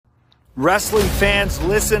Wrestling fans,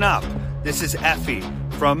 listen up. This is Effie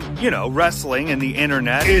from, wrestling and the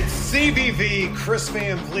internet. It's CVV, Chris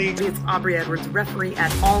Van Vliet. It's Aubrey Edwards, referee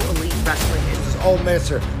at All Elite Wrestling. This is Old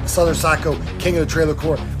Manser, the Southern Psycho, king of the trailer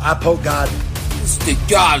court. I poke God. It's the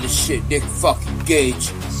godless shit, Nick fucking Gage.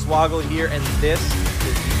 Swoggle here, and this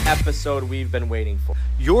is the episode we've been waiting for.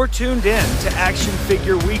 You're tuned in to Action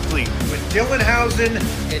Figure Weekly with Dylan Housen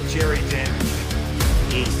and Jerry Damage.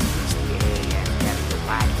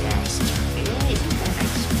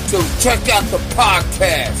 So check out the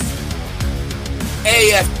podcast,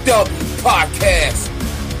 AFW Podcast.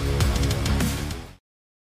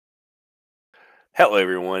 Hello,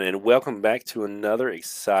 everyone, and welcome back to another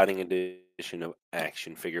exciting edition of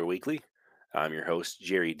Action Figure Weekly. I'm your host,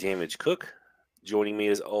 Jerry Damage Cook. Joining me,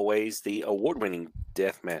 as always, the award-winning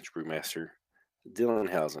Deathmatch Brewmaster, Dylan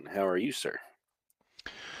Housen. How are you, sir?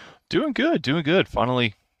 Doing good.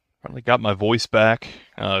 Finally got my voice back.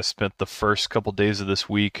 Spent the first couple days of this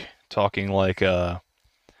week talking like,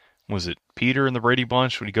 was it Peter in the Brady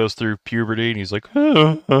Bunch when he goes through puberty and he's like,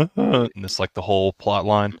 and it's like the whole plot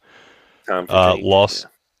line. Lost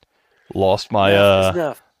my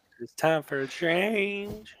enough. It's time for a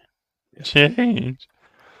change. Change.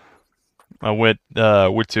 I went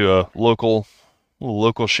to a local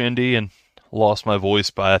shindy and lost my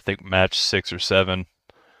voice by I think match 6 or 7.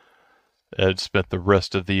 I'd spent the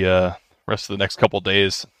rest of the next couple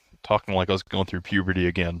days talking like I was going through puberty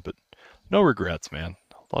again, but no regrets, man.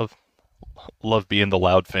 Love being the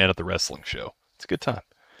loud fan at the wrestling show. It's a good time.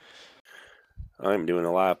 I'm doing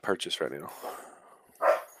a live purchase right now.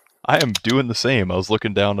 I am doing the same. I was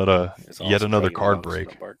looking down at yet another card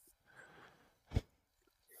break.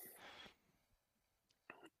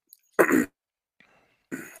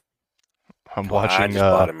 I'm watching. I just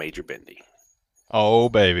bought a Major Bendy. Oh,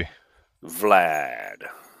 baby. Vlad.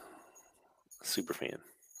 Super fan.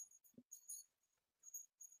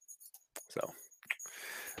 So,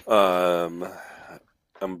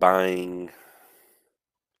 I'm buying.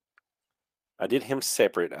 I did him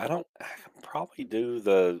separate. I can probably do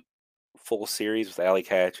the full series with Alley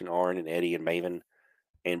Catch and Arn and Eddie and Maven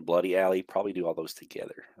and Bloody Alley. Probably do all those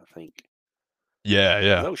together, I think.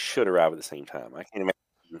 Yeah. Those should arrive at the same time. I can't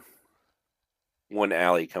imagine one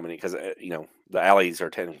Alley coming in because, the Alleys are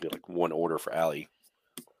technically like one order for Alley.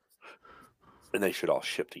 And they should all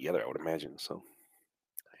ship together, I would imagine. So,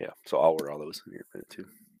 yeah. So I'll order all those in here in a minute, too.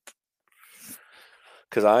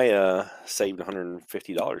 Because I saved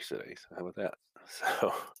 $150 today. So how about that?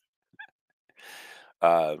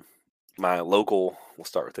 So, my local, we'll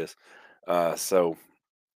start with this.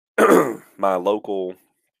 My local,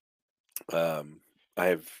 I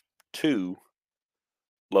have 2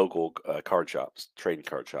 local card shops, trading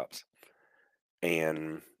card shops.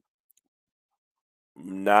 And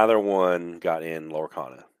neither one got in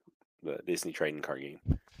Lorcana, the Disney trading card game.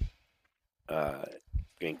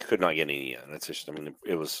 And could not get any in. That's just,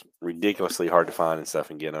 it was ridiculously hard to find and stuff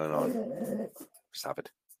and get on. Stop it.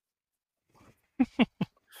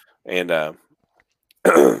 And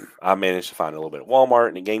I managed to find a little bit at Walmart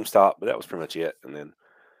and at GameStop, but that was pretty much it. And then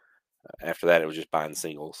after that, it was just buying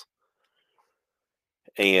singles.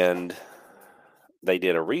 And they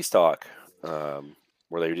did a restock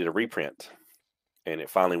where they did a reprint. And it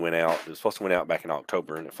finally went out. It was supposed to went out back in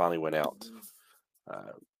October, and it finally went out,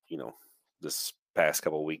 this past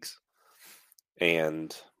couple of weeks.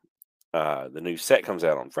 And the new set comes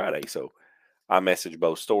out on Friday. So I messaged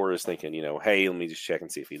both stores thinking, hey, let me just check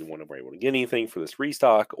and see if either one of them were able to get anything for this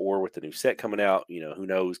restock or with the new set coming out. Who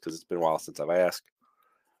knows? Because it's been a while since I've asked.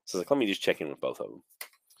 So I was like, let me just check in with both of them.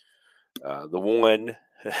 The one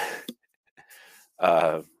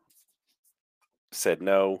said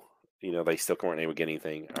no. They still weren't able to get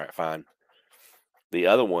anything. All right, fine. The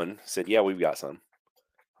other one said, yeah, we've got some.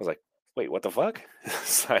 I was like, wait, what the fuck?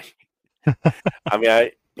 It's like,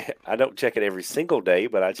 I don't check it every single day,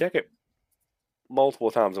 but I check it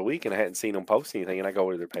multiple times a week, and I hadn't seen them post anything, and I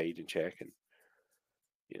go to their page and check, and,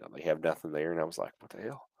 they have nothing there, and I was like, what the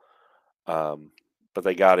hell? But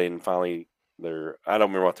they got in finally I don't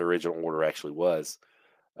remember what the original order actually was,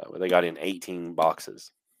 but they got in 18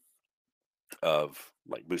 boxes of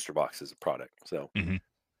like booster boxes of product. So, so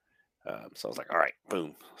I was like, all right,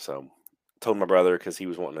 boom. So told my brother, because he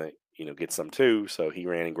was wanting to, get some too. So he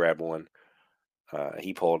ran and grabbed one.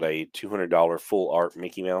 He pulled a $200 full art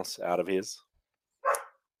Mickey Mouse out of his.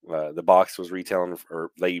 The box was retailing,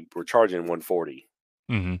 or they were charging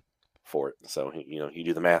 $140 for it. So, you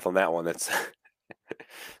do the math on that one.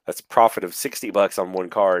 That's profit of $60 on one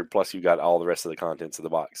card. Plus you got all the rest of the contents of the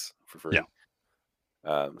box for free.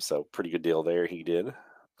 Yeah. So pretty good deal there. He did.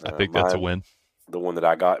 I think that's a win. The one that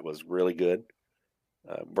I got was really good.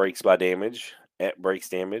 breaks by damage at breaks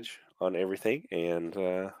damage on everything, and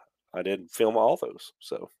I did film all those.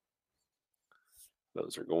 So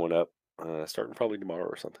those are going up starting probably tomorrow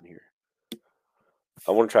or something here.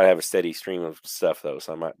 I want to try to have a steady stream of stuff though,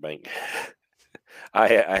 so I might bank. I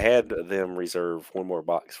had them reserve one more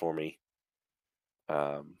box for me,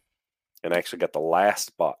 and I actually got the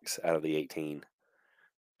last box out of the 18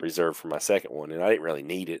 reserved for my second one, and I didn't really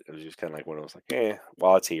need it. It was just kind of like when I was like,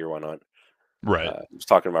 while it's here, why not? Right. I was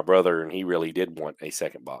talking to my brother, and he really did want a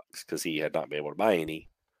second box because he had not been able to buy any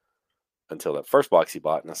until that first box he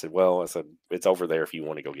bought. And I said, it's over there if you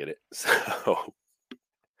want to go get it.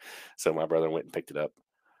 So my brother went and picked it up,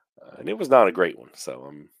 and it was not a great one.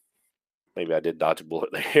 So maybe I did dodge a bullet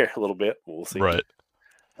there a little bit. We'll see. Right.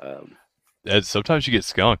 Sometimes you get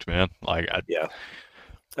skunked, man. Yeah.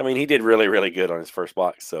 I mean, he did really, really good on his first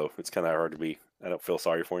box, so it's kind of hard to be. I don't feel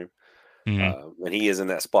sorry for him. Mm-hmm. And he is in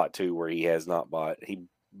that spot too, where he has not bought. He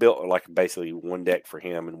built like basically one deck for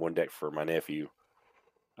him and one deck for my nephew.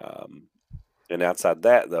 And outside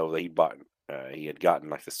that, though, he bought. He had gotten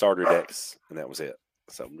like the starter decks, and that was it.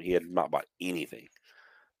 So he had not bought anything.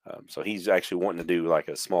 So he's actually wanting to do like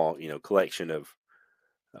a small, collection of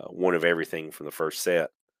one of everything from the first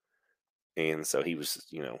set. And so he was,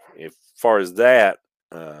 as far as that,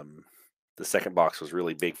 the second box was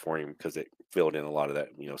really big for him because it filled in a lot of that,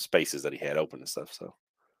 spaces that he had open and stuff. So,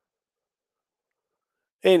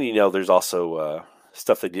 and there's also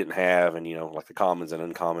stuff they didn't have, and like the commons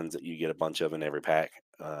and uncommons that you get a bunch of in every pack.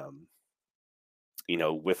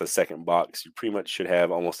 With a second box, you pretty much should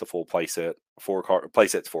have almost a full playset.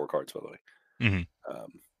 Playset's 4 cards, by the way.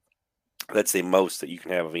 Mm-hmm. That's the most that you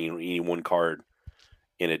can have of any one card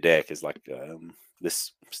in a deck is like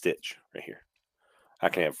this Stitch right here. I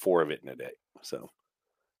can have 4 of it in a deck. So,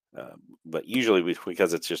 but usually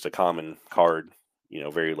because it's just a common card,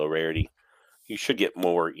 very low rarity, you should get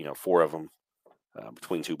more. 4 of them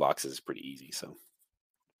between 2 boxes is pretty easy.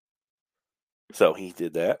 So he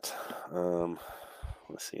did that.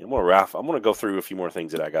 Let's see. I'm gonna go through a few more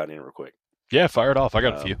things that I got in real quick. Yeah, fire it off. I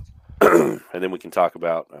got a few. And then we can talk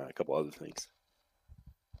about a couple other things.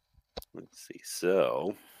 Let's see.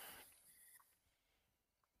 So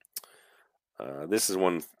this is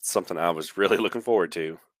something I was really looking forward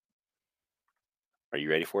to. Are you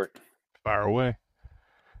ready for it? Fire away.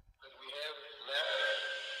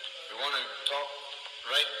 We want to talk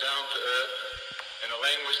right down to earth in a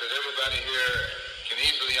language that everybody here can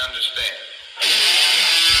easily understand.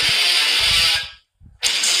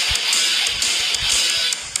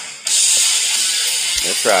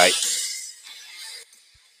 That's right.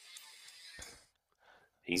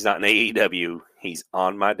 He's not in AEW. He's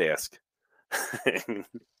on my desk.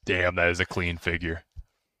 Damn, that is a clean figure.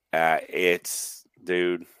 It's,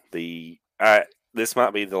 dude, this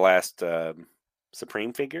might be the last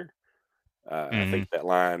Supreme figure. I think that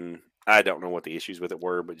line, I don't know what the issues with it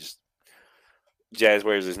were, but just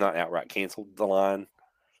Jazzwares has not outright canceled the line.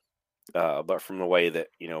 But from the way that,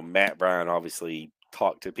 Matt Bryan obviously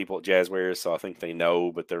talked to people at Jazzwares, so I think they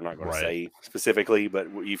know, but they're not going to say specifically. But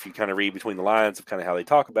if you kind of read between the lines of kind of how they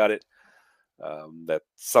talk about it, that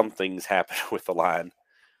some things happen with the line.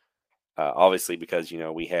 Obviously, because,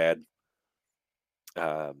 we had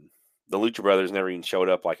the Lucha Brothers never even showed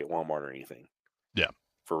up like at Walmart or anything. Yeah.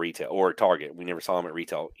 For retail or Target. We never saw them at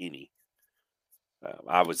retail any.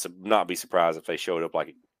 I would not be surprised if they showed up like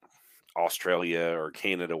at Australia or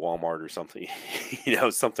Canada Walmart or something.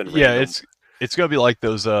 Something random. Yeah, it's gonna be like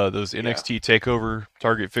those NXT Takeover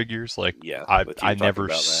Target figures. Like, I never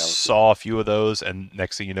saw a few of those, and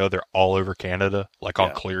next thing you know, they're all over Canada, like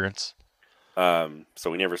on clearance.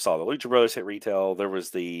 So we never saw the Lucha Brothers hit retail. There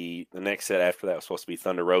was the next set after that was supposed to be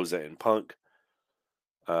Thunder Rosa and Punk.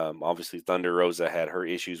 Obviously, Thunder Rosa had her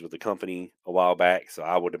issues with the company a while back, so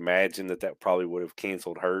I would imagine that probably would have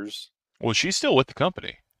canceled hers. Well, she's still with the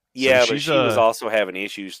company. Yeah, but she was also having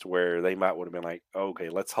issues to where they might would have been like, okay,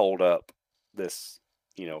 let's hold up this,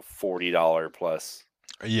 $40 plus.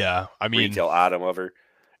 Yeah, I mean, retail item of her,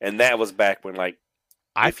 and that was back when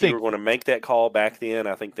if you were going to make that call back then,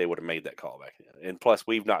 I think they would have made that call back then. And plus,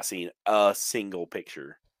 we've not seen a single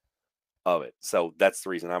picture of it, so that's the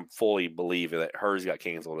reason I'm fully believe that hers got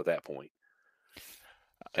canceled at that point.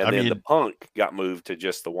 And then the Punk got moved to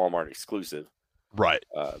just the Walmart exclusive. Right.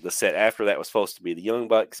 The set after that was supposed to be the Young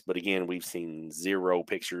Bucks, but again, we've seen 0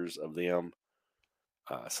 pictures of them.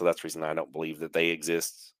 So that's the reason I don't believe that they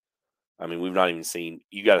exist. I mean, we've not even seen,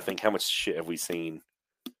 you got to think, how much shit have we seen,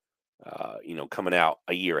 coming out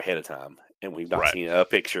a year ahead of time. And we've not seen a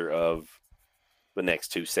picture of the next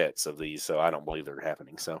 2 sets of these. So I don't believe they're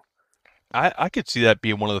happening. So I could see that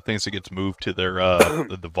being one of the things that gets moved to their,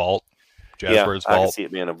 the vault. Jasper's I can vault. see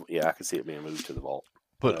it being I can see it being moved to the vault.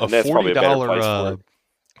 But And that's probably a better place for it.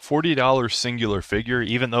 $40 singular figure,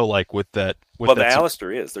 even though like with the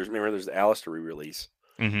Alistair is. There's the Alistair re-release.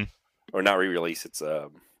 Mm-hmm. Or not re-release, it's a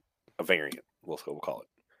variant, we'll call it.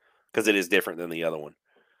 Because it is different than the other one.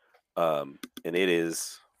 And it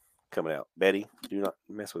is coming out. Betty, do not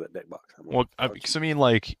mess with that deck box. Because I mean,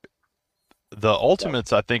 like, the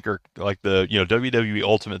Ultimates, I think, are like the, WWE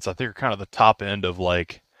Ultimates, I think, are kind of the top end of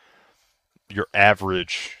like your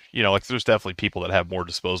average, like there's definitely people that have more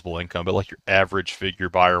disposable income, but like your average figure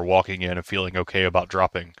buyer walking in and feeling okay about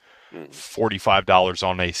dropping $45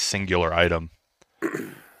 on a singular item.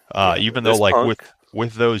 Even though like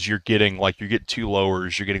with those, you get 2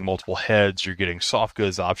 lowers, you're getting multiple heads, you're getting soft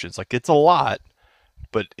goods options. Like, it's a lot,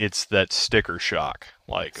 but it's that sticker shock,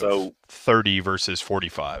 like, so 30 versus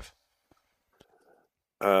 45.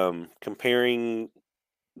 Comparing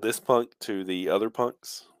this punk to the other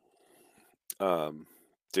punks,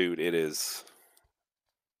 dude, it is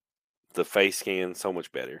the face scan so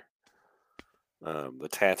much better. The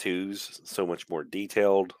tattoos so much more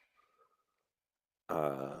detailed.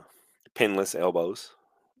 Pinless elbows.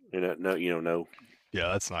 No. Yeah,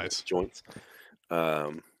 that's nice. Joints.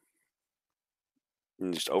 And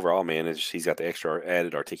just overall, man, he's got the extra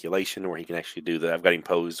added articulation where he can actually do that. I've got him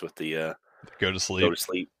posed with the go to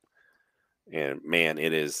sleep. And man,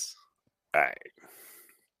 it is.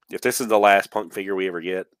 If this is the last punk figure we ever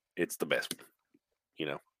get, it's the best one.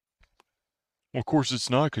 Well, of course it's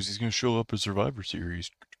not, because he's going to show up at Survivor Series.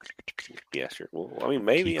 Yeah, sure. Well, I mean,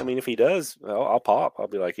 maybe. I mean, if he does, I'll pop. I'll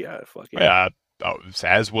be like, yeah, fuck it. Yeah,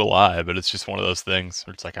 as will I. But it's just one of those things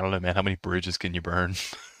where it's like, I don't know, man. How many bridges can you burn?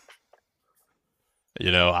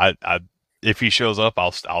 If he shows up,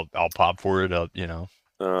 I'll pop for it.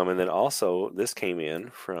 And then also, this came in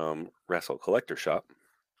from Wrestle Collector Shop.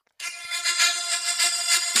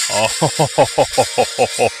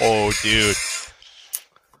 Oh, dude.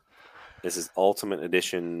 This is Ultimate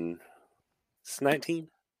Edition. It's 19?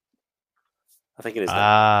 I think it is 19.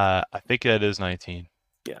 I think that is 19.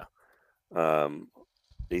 Yeah.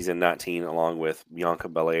 He's in 19 along with Bianca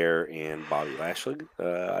Belair and Bobby Lashley.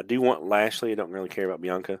 I do want Lashley. I don't really care about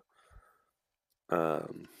Bianca.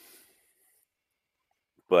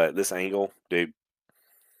 But this angle, dude,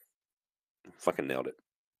 fucking nailed it.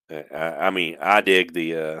 I dig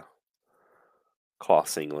the cloth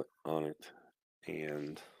singlet on it.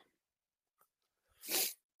 And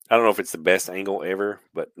I don't know if it's the best angle ever,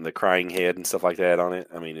 but the crying head and stuff like that on it.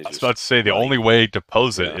 I mean, it's I was about to say the only way to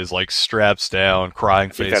pose it is like straps down, crying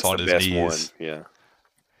face on his knees. One. Yeah.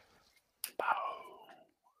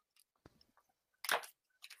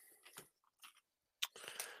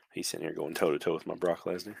 He's sitting here going toe to toe with my Brock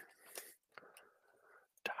Lesnar.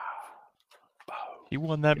 He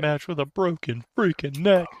won that match with a broken freaking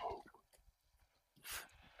neck.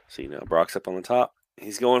 See, now Brock's up on the top.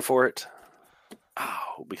 He's going for it.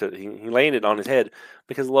 Oh, because he landed on his head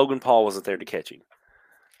because Logan Paul wasn't there to catch him.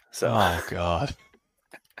 So, oh God.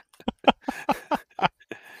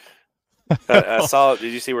 I saw.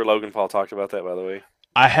 Did you see where Logan Paul talked about that? By the way,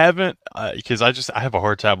 I haven't, because I have a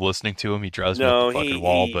hard time listening to him. He drives me up the fucking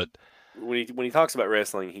wall. But when he talks about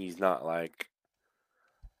wrestling, he's not like,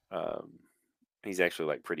 he's actually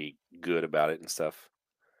like pretty good about it and stuff.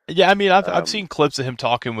 Yeah, I mean, I've seen clips of him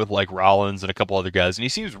talking with like Rollins and a couple other guys, and he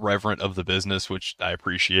seems reverent of the business, which I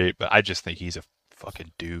appreciate. But I just think he's a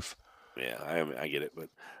fucking doof. Yeah, I get it, but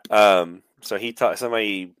so he taught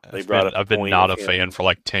somebody. I've been not a fan for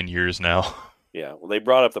like 10 years now. Yeah, well, they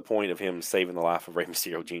brought up the point of him saving the life of Rey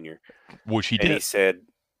Mysterio Jr., which he did. He said,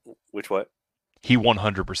 "Which what?" He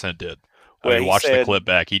 100% did. Well, I mean, watch the clip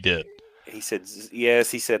back. He did. He said,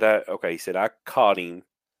 "Yes." He said, "Okay." He said, "I caught him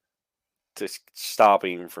to stop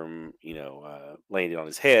him from, landing on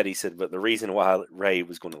his head." He said, "But the reason why Ray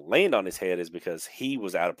was going to land on his head is because he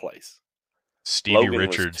was out of place." Stevie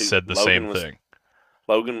Richards said the same thing.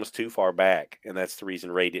 Logan was too far back, and that's the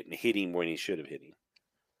reason Ray didn't hit him when he should have hit him.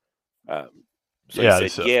 He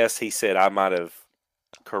said, yes, he said, I might have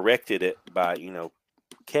corrected it by,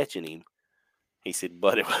 catching him. He said,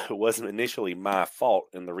 but it wasn't initially my fault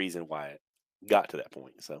and the reason why it got to that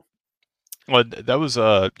point. So, well, that was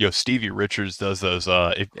Stevie Richards does those.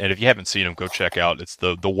 And if you haven't seen him, go check out. It's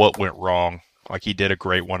the What Went Wrong. Like, he did a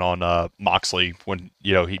great one on Moxley when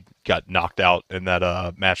he got knocked out in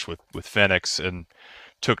that match with Phoenix and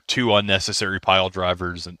took 2 unnecessary pile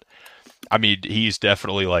drivers. And I mean, he's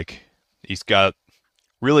definitely like, he's got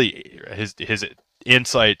really his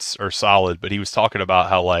insights are solid. But he was talking about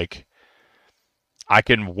how, like, I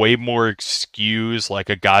can way more excuse like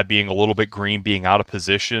a guy being a little bit green, being out of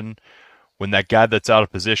position, when that guy that's out of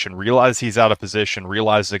position realizes he's out of position,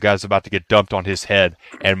 realizes the guy's about to get dumped on his head,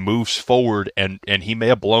 and moves forward, and he may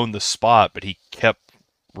have blown the spot, but he kept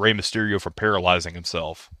Rey Mysterio from paralyzing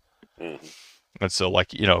himself. Mm-hmm. And so,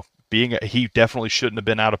 like, you know, he definitely shouldn't have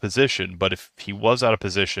been out of position, but if he was out of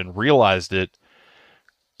position, realized it,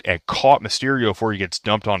 and caught Mysterio before he gets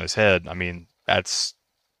dumped on his head, I mean, that's,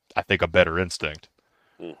 I think, a better instinct.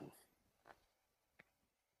 Mm-hmm.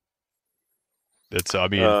 It's, I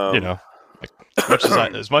mean, you know, like,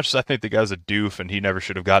 as much as I think the guy's a doof and he never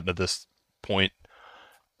should have gotten to this point,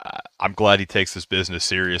 I'm glad he takes this business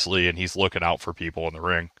seriously and he's looking out for people in the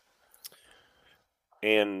ring.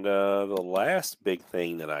 And the last big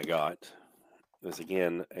thing that I got was,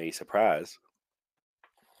 again, a surprise.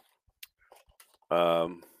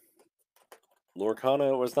 Lorcana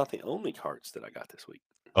was not the only cards that I got this week.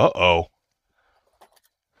 Uh-oh.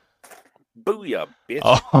 Booyah, bitch.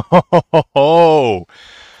 Oh,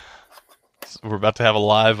 so we're about to have a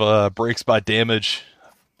live Breaks by Damage.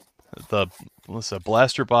 What's a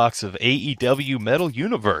blaster box of AEW Metal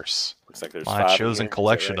Universe. Looks like there's my five chosen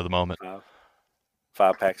collection of the moment.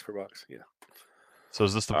 5 packs per box, yeah. So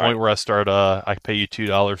is this the point where I start? I pay you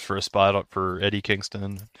 $2 for a spot up for Eddie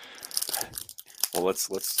Kingston. Well, let's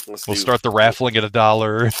we'll start the raffling at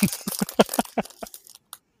 $1.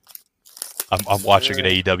 I'm watching an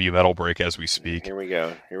AEW Metal Break as we speak. Here we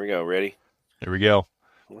go. Ready? Here we go.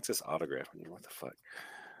 What's this autograph? What the fuck?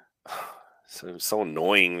 So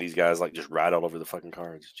annoying. These guys like just write all over the fucking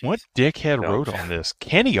cards. Jeez. What dickhead wrote on this?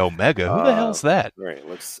 Kenny Omega. Who the hell's that? All right,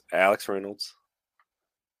 looks Alex Reynolds,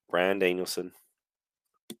 Bryan Danielson,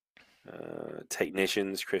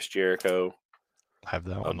 Technicians, Chris Jericho. I have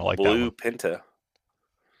that one. I like Blue that one. Penta.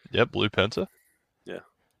 Yep, Blue Penta. Yeah.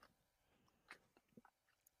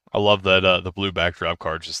 I love that the blue backdrop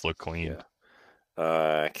cards just look clean.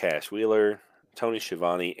 Yeah. Cash Wheeler, Tony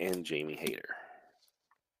Schiavone, and Jamie Hayter.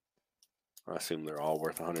 I assume they're all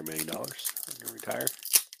worth $100 million when they retire.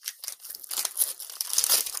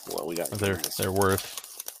 What we got? They're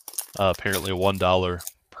worth apparently $1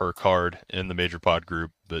 per card in the Major Pod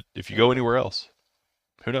group. But if you go anywhere else,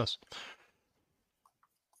 who knows?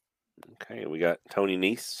 Okay, we got Tony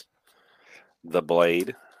Nese, the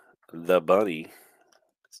Blade, the Bunny.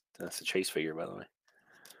 That's a Chase figure, by the way.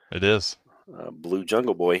 It is. Blue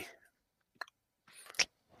Jungle Boy.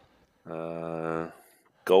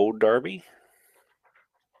 Gold Derby.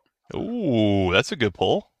 Ooh, that's a good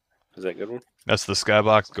pull. Is that a good one? That's the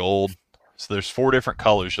Skybox Gold. So there's 4 different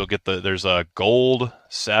colors. You'll get there's a gold,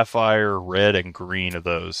 sapphire, red, and green of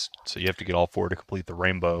those. So you have to get all 4 to complete the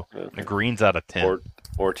rainbow. Okay. The green's out of 10.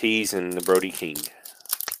 Ortiz and the Brody King.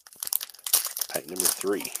 Pack number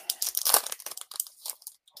 3.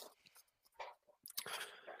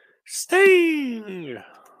 Sting!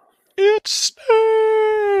 It's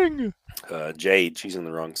Sting! Jade, she's in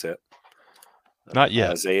the wrong set. Not yet.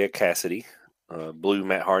 Isaiah Cassidy. Blue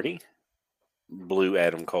Matt Hardy. Blue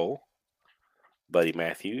Adam Cole. Buddy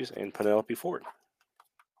Matthews, and Penelope Ford.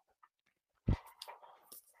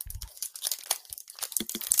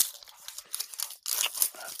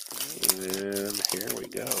 And here we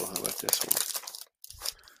go. How about this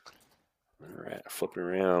one? All right, flipping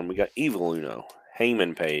around. We got Evil Uno,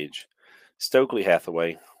 Heyman Page, Stokely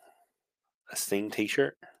Hathaway, a Sting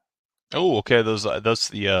T-shirt. Oh, okay. That's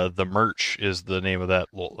the merch is the name of that.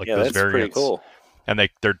 Like yeah, those that's variants. Pretty cool. And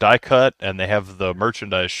they're die cut, and they have the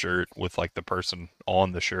merchandise shirt with like the person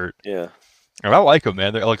on the shirt. Yeah, and I like them,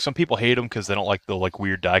 man. They're like, some people hate them because they don't like the like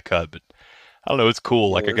weird die cut, but I don't know. It's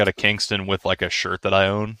cool. Like I got a Kingston with like a shirt that I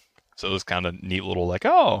own, so it was kind of neat little like,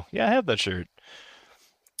 oh yeah, I have that shirt.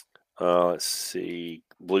 Let's see,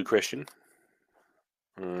 Blue Christian,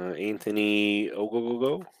 Anthony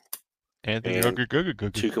Ogogogo. Anthony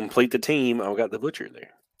Ogogogo. To complete the team, I've got the Butcher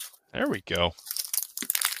there. There we go.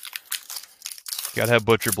 Gotta have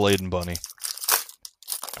Butcher, Blade, and Bunny.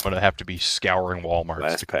 I'm gonna have to be scouring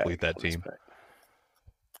Walmarts to complete that team. Pack.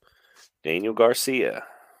 Daniel Garcia.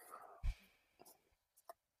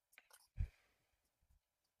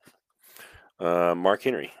 Mark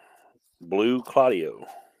Henry. Blue Claudio.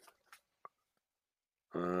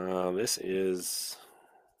 This is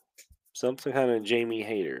something kind of Jamie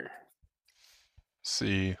Hayter. Let's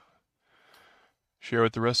see. Share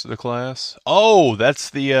with the rest of the class. Oh,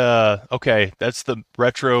 that's the okay. That's the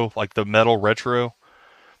retro, like the metal retro,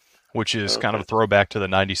 which is kind of a throwback to the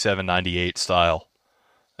 97, 98 style,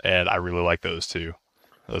 and I really like those too.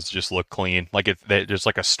 Those just look clean. Like there's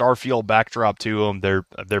like a Starfield backdrop to them. They're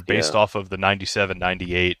based off of the 97,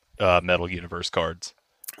 98 Metal Universe cards.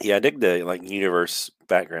 Yeah, I dig the like universe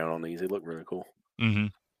background on these. They look really cool.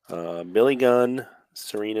 Mm-hmm. Billy Gunn,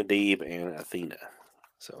 Serena Deeb, and Athena.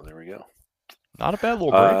 So there we go. Not a bad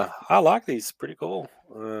little break. I like these. Pretty cool.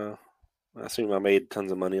 I assume I made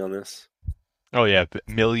tons of money on this. Oh yeah,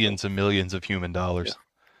 millions and millions of human dollars.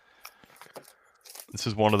 Yeah. This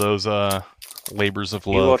is one of those labors of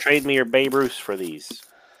love. You will trade me your Babe Ruth for these.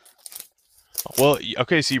 Well,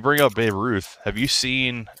 okay, so you bring up Babe Ruth. Have you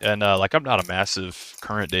seen, and like I'm not a massive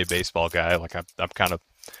current day baseball guy. Like I'm kind of,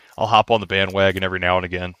 I'll hop on the bandwagon every now and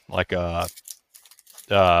again. Like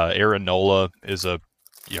Aaron Nola is a,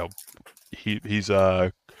 he's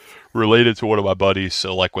related to one of my buddies.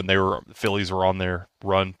 So like when the Phillies were on their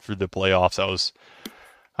run through the playoffs,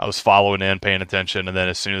 I was following in, paying attention, and then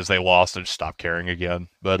as soon as they lost, I just stopped caring again.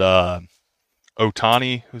 But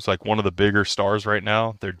Ohtani, who's like one of the bigger stars right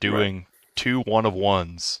now, they're doing 2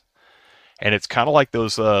 1-of-1s, and it's kind of like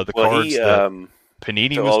those cards that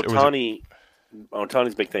Panini so was.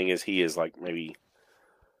 Ohtani's big thing is he is like maybe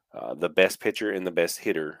the best pitcher and the best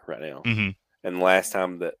hitter right now. Mm-hmm. And the last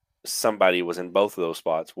time that somebody was in both of those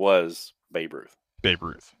spots was Babe Ruth. Babe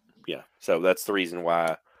Ruth. Yeah. So that's the reason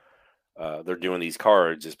why they're doing these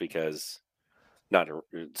cards, is because, not to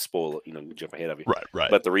spoil, jump ahead of you. Right.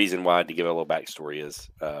 But the reason why, to give a little backstory, is,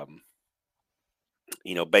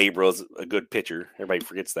 Babe was a good pitcher. Everybody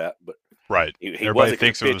forgets that, but right. He Everybody was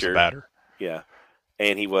thinks he was a batter. Yeah.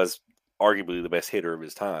 And he was arguably the best hitter of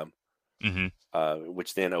his time. Mm-hmm.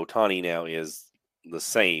 Which then Ohtani now is the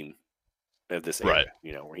same of this era,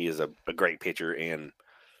 right. Where he is a great pitcher, and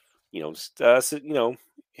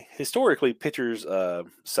historically pitchers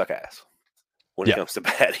suck ass when it comes to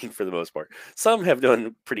batting for the most part. Some have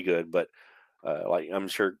done pretty good, but like I'm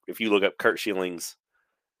sure if you look up Kurt Schilling's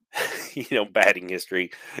batting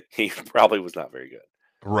history, he probably was not very good.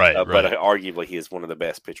 Right. But arguably he is one of the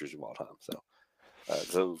best pitchers of all time.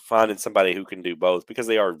 So finding somebody who can do both, because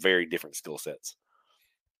they are very different skill sets.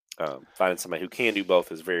 Finding somebody who can do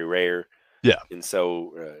both is very rare. Yeah. And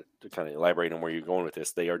so to kind of elaborate on where you're going with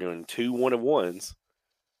this, they are doing 2 1-of-1s.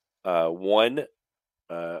 One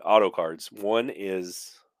auto cards. One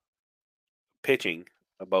is pitching.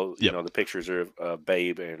 Both the pictures are of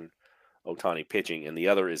Babe and Ohtani pitching, and the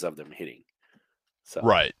other is of them hitting. So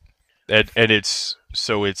right. And it's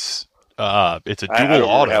a dual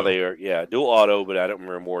auto. How they are, dual auto, but I don't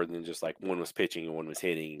remember more than just like one was pitching and one was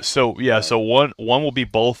hitting. So so one will be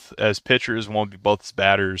both as pitchers, one will be both as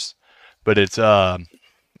batters, but it's kind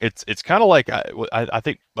of like I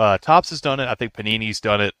think Topps has done it. I think Panini's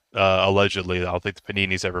done it allegedly. I don't think the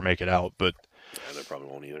Panini's ever make it out, but they probably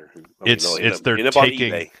won't either.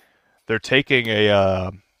 They're taking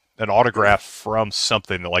an autograph from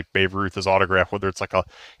something that like Babe Ruth is autographed, whether it's like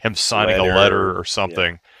him signing a letter or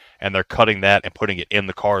something. Yeah. And they're cutting that and putting it in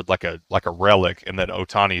the card like a relic, and then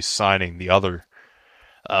Ohtani's signing the other.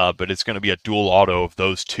 But it's going to be a dual auto of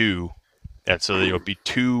those two, and so it'll be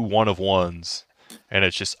 2 1-of-1s. And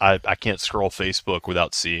it's just I can't scroll Facebook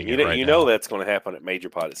without seeing it. Right now. That's going to happen at Major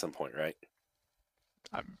Pod at some point, right?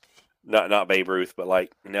 Not Babe Ruth, but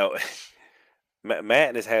like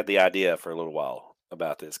Matt has had the idea for a little while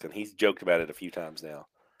about this, because he's joked about it a few times now.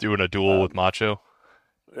 Doing a duel with Macho.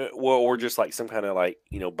 Well, or just like some kind of like,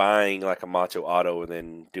 buying like a Macho auto and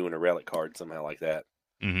then doing a relic card somehow like that.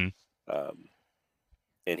 Mm-hmm.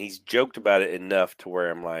 And he's joked about it enough to where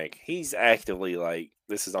I'm like, he's actively like,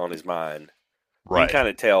 this is on his mind. Right. You can kind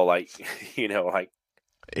of tell, like, like.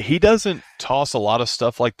 He doesn't toss a lot of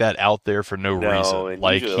stuff like that out there for no reason. And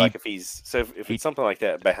usually, like if it's something like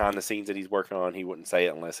that behind the scenes that he's working on, he wouldn't say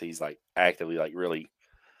it unless he's like actively like really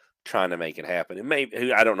trying to make it happen. And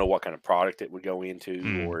maybe I don't know what kind of product it would go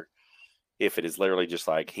into, or if it is literally just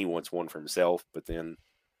like he wants one for himself. But then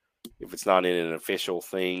if it's not in an official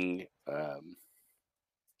thing,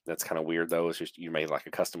 that's kind of weird though. It's just you made like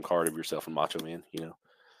a custom card of yourself and Macho Man,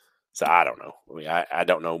 So I don't know. I mean, I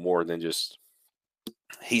don't know more than just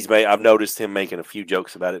I've noticed him making a few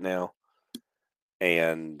jokes about it now.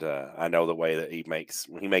 And I know the way that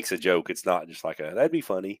when he makes a joke, it's not just like that'd be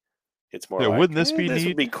funny. It's more like, wouldn't this be neat? This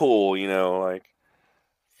would be cool, like,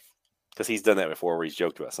 because he's done that before where he's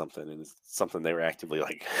joked about something and it's something they were actively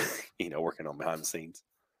like, working on behind the scenes.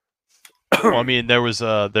 Well, I mean, there was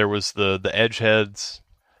the edge heads,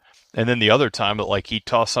 and then the other time that like he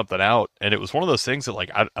tossed something out, and it was one of those things that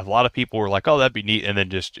like a lot of people were like, oh, that'd be neat, and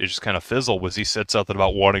then it just kind of fizzled. Was he said something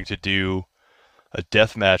about wanting to do a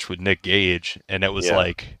death match with Nick Gage, and it was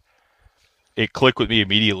like it clicked with me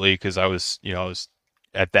immediately because I was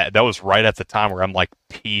at that was right at the time where I'm like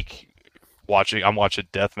peak watching. I'm watching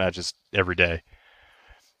death matches every day,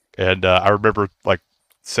 and I remember like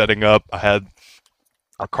setting up. I had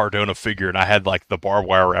a Cardona figure, and I had like the barbed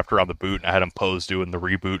wire wrapped around the boot, and I had him pose doing the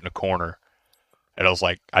reboot in a corner, and I was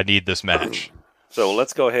like, I need this match. So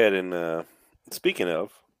let's go ahead and speaking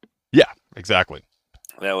of, Exactly.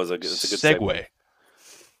 That was it's a good segue.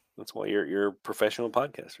 That's why you're a professional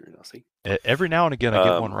podcaster, see. Every now and again, I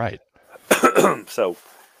get one right. So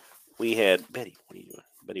we had Betty. What are you doing,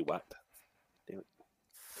 Betty White? Damn it!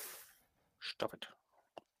 Stop it.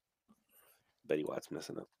 Betty White's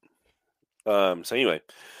messing up. So anyway,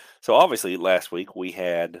 so obviously last week we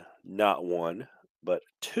had not one but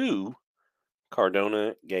two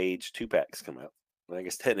Cardona Gauge 2-packs come out. I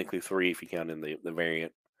guess technically 3 if you count in the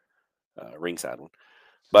variant ringside one.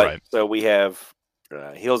 But Right. so we have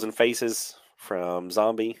Heels and Faces from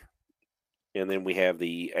Zombie, and then we have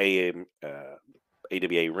the AWA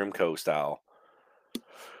Rimco style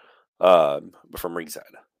from Ringside.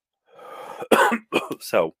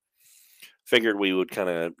 So figured we would kind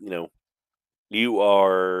of, you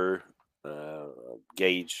are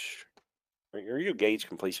Gauge. Are you a Gauge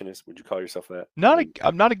completionist? Would you call yourself that?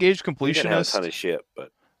 I'm not a Gauge You didn't have a completionist. ton of shit,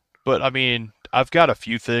 but I mean, I've got a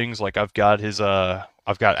few things. Like I've got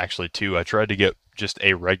actually 2. I tried to get just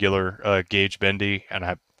a regular Gauge bendy, and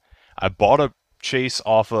I bought a chase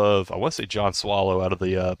off of, I want to say John Swallow out of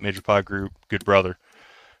the Major Pod group, good brother.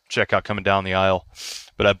 Check out coming down the aisle.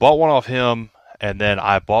 But I bought one off him, and then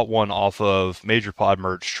I bought one off of Major Pod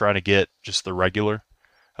merch, trying to get just the regular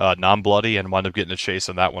non-bloody, and wound up getting a chase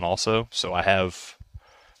on that one also. So I've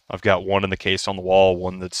got one in the case on the wall,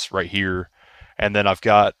 one that's right here, and then I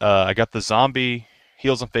got the Zombie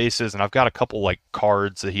Heels and Faces, and I've got a couple like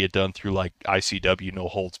cards that he had done through like ICW No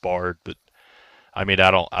Holds Barred. But I mean, I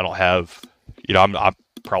don't have, I'm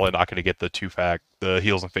probably not going to get the 2-pack, the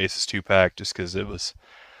Heels and Faces 2-pack, just because it was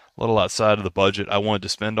a little outside of the budget I wanted to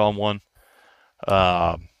spend on one.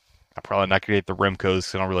 I'm probably not going to get the Rimcos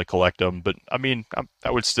because I don't really collect them. But, I mean, I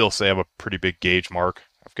would still say I'm a pretty big Gauge mark.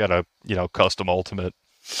 I've got a, custom Ultimate.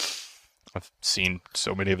 I've seen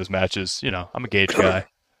so many of his matches. I'm a Gauge guy.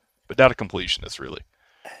 But not a completionist, really.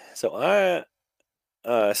 So I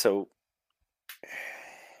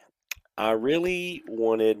really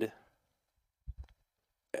wanted...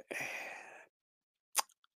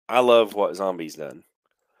 I love what Zombie's done.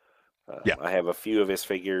 Yeah. I have a few of his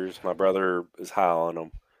figures. My brother is high on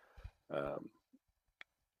them.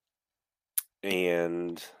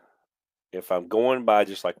 And if I'm going by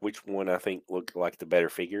just like which one I think look like the better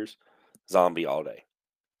figures, Zombie all day.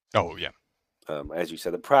 Oh, yeah. As you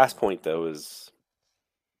said, the price point, though, is,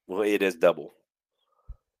 well, it is double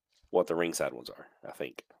what the ringside ones are, I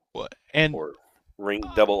think. And or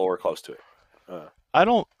double or close to it. I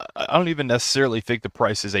don't even necessarily think the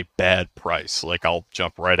price is a bad price. Like, I'll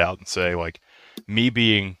jump right out and say, like, me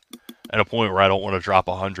being at a point where I don't want to drop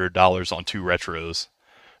 $100 on 2 retros. I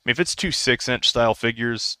mean, if it's 2 6-inch style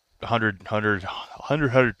figures,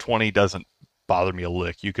 120 doesn't bother me a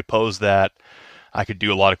lick. You could pose that. I could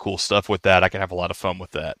do a lot of cool stuff with that. I can have a lot of fun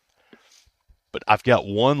with that. But I've got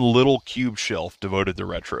one little cube shelf devoted to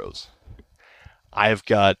retros. I've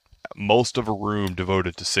got most of a room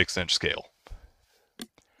devoted to 6-inch scale.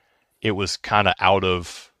 It was kind of out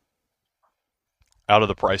of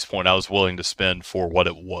the price point I was willing to spend for what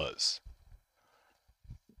it was.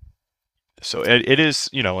 So it is,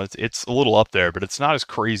 it's a little up there, but it's not as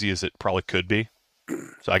crazy as it probably could be.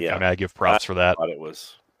 So I give props for that. I thought it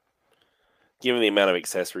was, given the amount of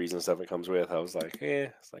accessories and stuff it comes with, I was like,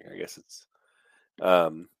 I guess it's.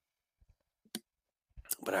 But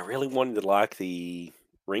I really wanted to like the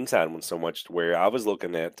ringside one so much to where I was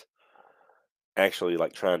looking at actually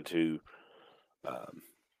like trying to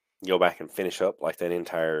go back and finish up like that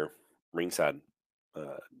entire ringside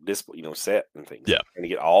display, set and things. Yeah. And to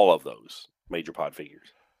get all of those Major Pod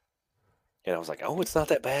figures. And I was like, oh, it's not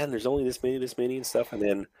that bad. And there's only this many and stuff. And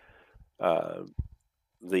then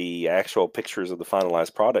the actual pictures of the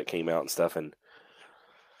finalized product came out and stuff. And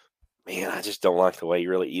man, I just don't like the way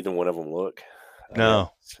really either one of them look.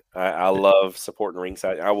 No. I love supporting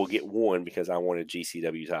ringside. I will get one because I want a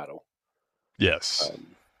GCW title. Yes.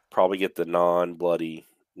 Probably get the non-bloody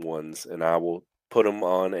ones, and I will put them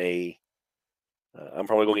on a. I'm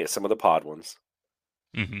probably going to get some of the pod ones,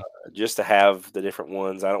 just to have the different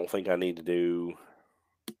ones. I don't think I need to do.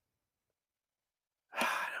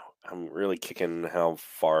 I'm really kicking how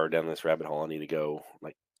far down this rabbit hole I need to go.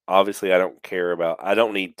 Like, obviously, I don't care about. I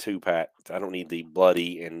don't need 2-packs. I don't need the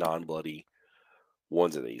bloody and non-bloody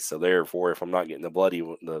ones of these. So therefore, if I'm not getting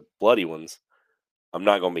the bloody ones, I'm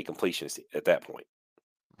not going to be completionist at that point.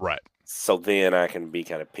 Right. So then I can be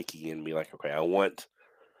kind of picky and be like, okay, I want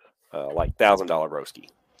like $1,000 Broski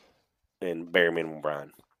and bare minimum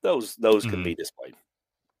Brian. Those can be displayed.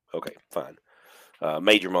 Okay, fine.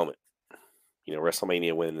 Major moment.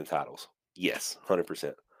 WrestleMania winning the titles. Yes,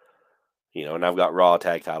 100%. And I've got Raw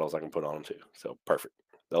tag titles I can put on them too. So perfect.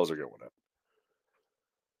 Those are going up.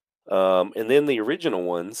 And then the original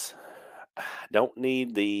ones, I don't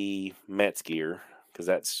need the Mets gear because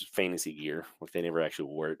that's fantasy gear. Like they never actually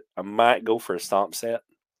wore it. I might go for a Stomp set.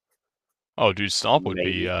 Oh, dude, Stomp would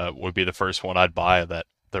Maybe. be the first one I'd buy that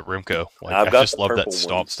Remco. Like I've I got just the love that purple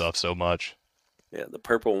Stomp ones. stuff so much. Yeah, the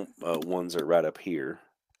purple ones are right up here.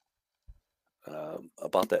 I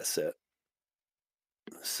bought that set.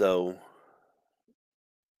 So,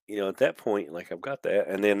 at that point, like I've got that.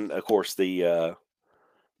 And then, of course, the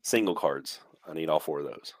single cards. I need all 4 of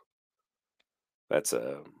those. That's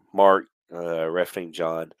Mark, Ref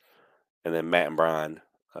John, and then Matt and Brian.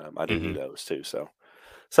 I do need those too. So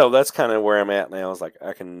that's kind of where I'm at now. Is like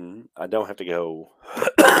I don't have to go.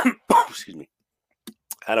 Excuse me.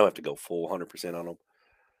 I don't have to go full 100% on them.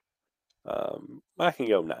 I can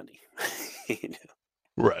go 90.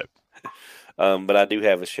 Right. But I do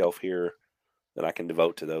have a shelf here that I can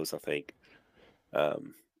devote to those. I think.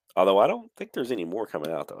 Although I don't think there's any more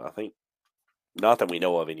coming out though. I think not that we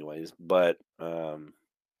know of, anyways. But I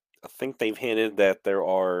think they've hinted that there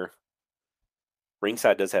are.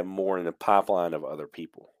 Ringside does have more in the pipeline of other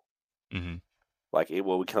people. Mm-hmm. Like it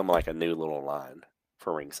will become like a new little line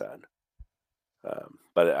for Ringside.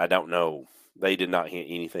 But I don't know. They did not hint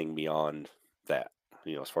anything beyond that,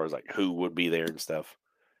 as far as like who would be there and stuff.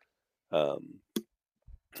 And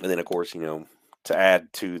then of course, to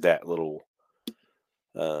add to that little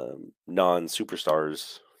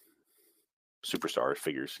non-superstars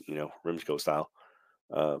figures, Rimsco style.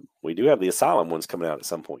 We do have the Asylum ones coming out at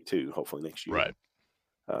some point too, hopefully next year. Right.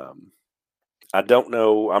 I don't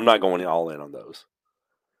know. I'm not going all in on those.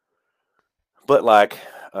 But like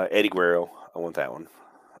Eddie Guerrero, I want that one.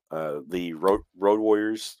 The Road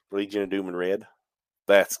Warriors, Legion of Doom in red,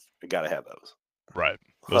 I got to have those. Right.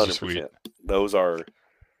 Those 100%. Are sweet.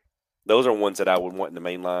 Those are ones that I would want in the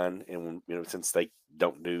main line. And, since they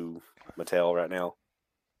don't do Mattel right now,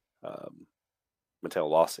 Mattel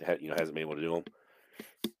lost, hasn't been able to do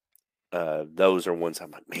them. Those are ones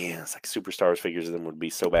I'm like, man, it's like Superstars figures of them would be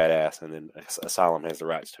so badass. And then Asylum has the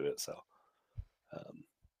rights to it. So,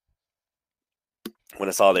 when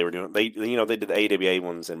I saw they were doing, they did the AWA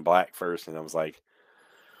ones in black first, and I was like,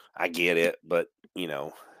 I get it, but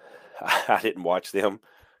I didn't watch them.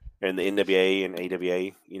 And the NWA and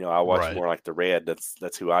AWA, I watched more like the red.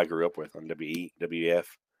 That's who I grew up with on WF.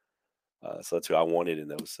 So that's who I wanted in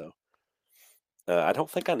those. So I don't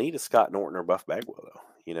think I need a Scott Norton or Buff Bagwell though.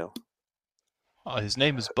 Oh, his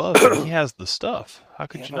name is Buff, and he has the stuff. How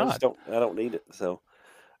could you not? I don't need it. So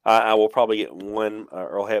I will probably get one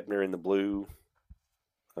Earl Hebner in the blue.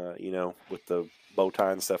 With the bow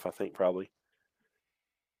tie and stuff, I think probably.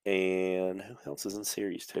 And who else is in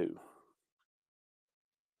series 2?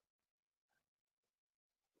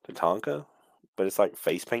 Tatanka, but it's like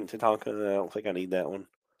face paint Tatanka. I don't think I need that one.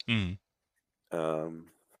 Mm. I don't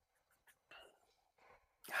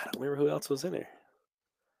remember who else was in there.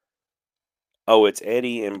 Oh, it's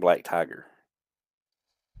Eddie and Black Tiger.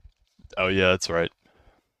 Oh yeah, that's right.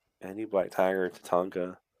 Eddie, Black Tiger,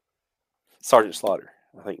 Tatanka, Sergeant Slaughter.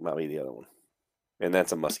 I think might be the other one, and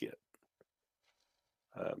that's a must get.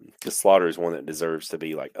 Because Slaughter is one that deserves to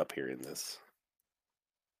be like up here in this,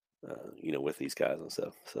 with these guys and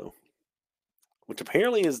stuff. So, which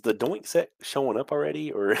apparently is the Doink set showing up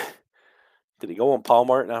already, or did it go on Paul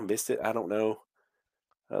Martin? I missed it. I don't know.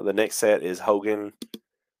 The next set is Hogan,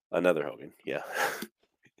 another Hogan. Yeah,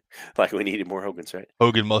 like we needed more Hogans, right?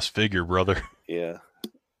 Hogan must figure, brother. Yeah.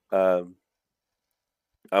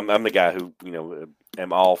 I'm the guy who,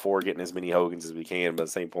 am all for getting as many Hogans as we can, but at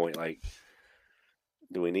the same point, like,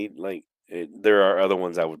 do we need, like, there are other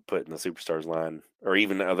ones I would put in the Superstars line, or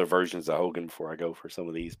even other versions of Hogan before I go for some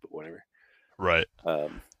of these, but whatever. Right.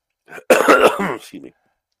 Excuse me.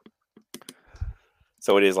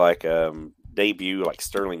 So it is like debut, like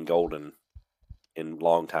Sterling Golden in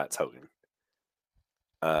long tights Hogan.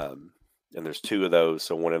 And there's 2 of those,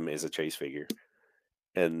 so one of them is a chase figure.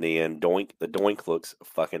 And then the Doink looks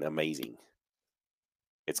fucking amazing.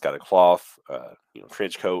 It's got a cloth,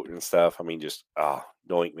 trench coat and stuff. I mean, just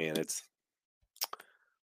Doink, man,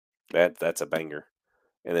 that's a banger.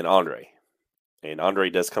 And then Andre, and Andre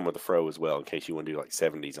does come with a fro as well, in case you want to do like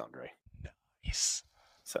 70s Andre. Nice.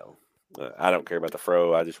 So I don't care about the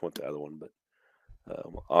fro. I just want the other one. But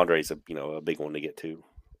Andre's a big one to get to,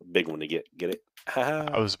 a big one to get it.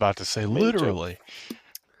 I was about to say literally.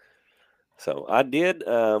 So I did.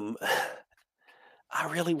 I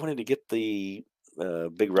really wanted to get the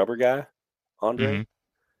big rubber guy, Andre.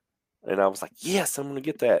 And I was like, yes, I'm going to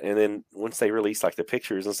get that. And then once they released like the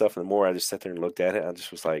pictures and stuff, and the more I just sat there and looked at it, I just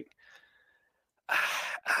was like,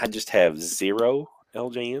 I just have 0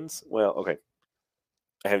 LJNs. Well, okay.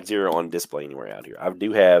 I have zero on display anywhere out here. I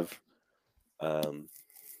do have. I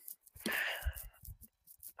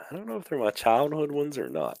don't know if they're my childhood ones or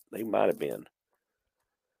not. They might have been.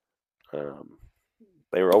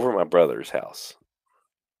 They were over at my brother's house,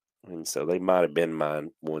 and so they might have been my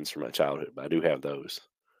ones from my childhood. But I do have those.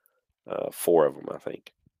 4 of them, I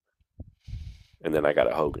think. And then I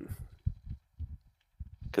got a Hogan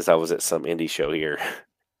because I was at some indie show here,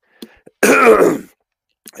 and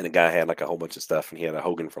a guy had like a whole bunch of stuff, and he had a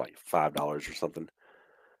Hogan for like $5 or something,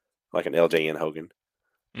 like an LJN Hogan.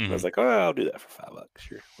 I was like, oh, I'll do that for $5.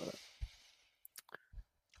 Sure. Why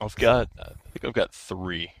not? I think I've got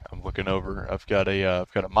 3. I'm looking over. I've got a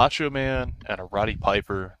Macho Man and a Roddy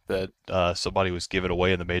Piper that somebody was giving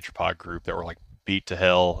away in the Major Pod group that were like beat to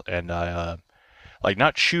hell, and I like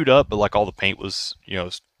not chewed up, but like all the paint was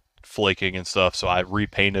flaking and stuff. So I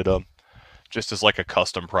repainted them just as like a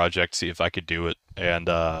custom project, see if I could do it. And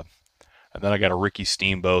then I got a Ricky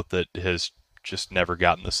Steamboat that has just never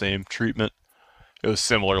gotten the same treatment. It was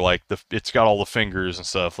similar, like it's got all the fingers and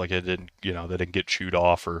stuff, like it didn't, they didn't get chewed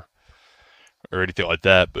off or anything like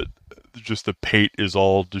that, but just the paint is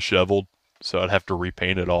all disheveled, so I'd have to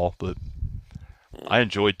repaint it all. But I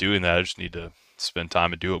enjoyed doing that. I just need to spend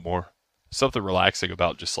time and do it more. Something relaxing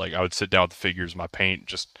about just like I would sit down with the figures, my paint,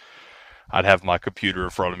 just I'd have my computer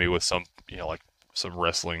in front of me with some, like some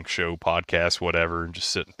wrestling show, podcast, whatever, and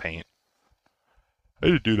just sit and paint. I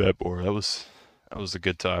didn't do that more. That was a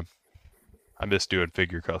good time. I miss doing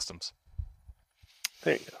figure customs.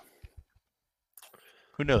 There you go.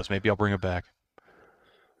 Who knows? Maybe I'll bring it back.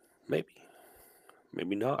 Maybe.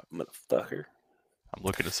 Maybe not, motherfucker. I'm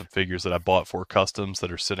looking at some figures that I bought for customs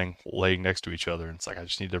that are laying next to each other, and it's like I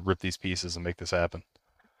just need to rip these pieces and make this happen.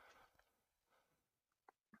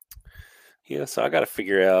 Yeah, so I got to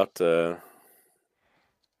figure out. Oh,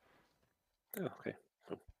 okay.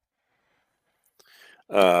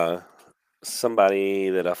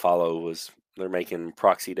 Somebody that I follow they're making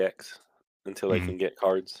proxy decks until they can get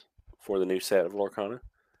cards for the new set of Lorcana.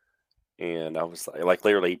 And I was like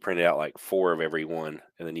literally printed out like 4 of every one,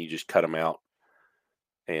 and then you just cut them out,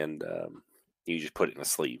 and you just put it in a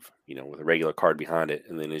sleeve, with a regular card behind it.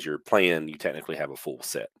 And then as you're playing, you technically have a full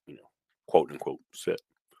set, quote unquote set.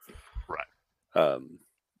 Right. I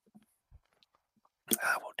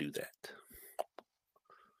will do that.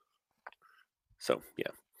 So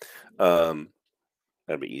yeah.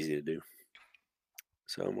 That'd be easy to do.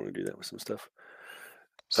 So I'm going to do that with some stuff.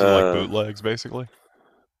 So like bootlegs, basically?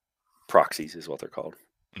 Proxies is what they're called.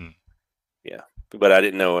 Yeah. But I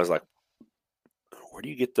didn't know. I was like, where do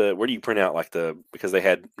you print out because they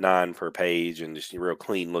had 9 per page and just real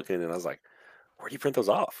clean looking. And I was like, where do you print those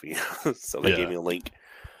off? So they gave me a link.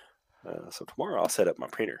 So tomorrow I'll set up my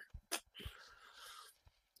printer.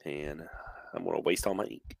 And I'm going to waste all my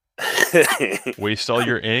ink. Waste all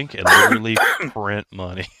your ink and literally print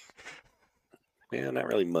money. Yeah, not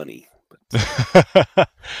really money. But...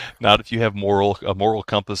 Not if you have a moral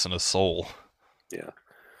compass and a soul. Yeah.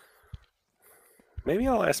 Maybe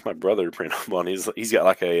I'll ask my brother to print them on. He's got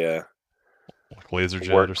like a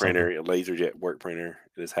LaserJet work or printer, something. a LaserJet work printer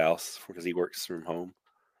at his house because he works from home.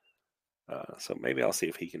 So maybe I'll see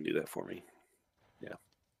if he can do that for me. Yeah,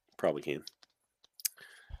 probably can.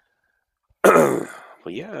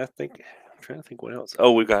 Well, yeah, I'm trying to think what else.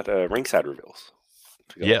 Oh, we've got Ringside reveals.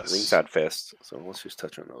 Yes. Ringside Fest. So let's just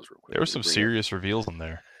touch on those real quick. There were some serious reveals in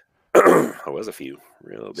there. There was a few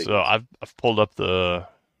real big. So I've pulled up the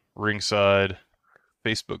Ringside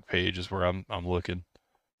Facebook page is where I'm looking,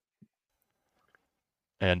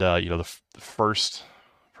 and the first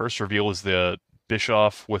reveal is the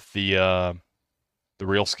Bischoff with the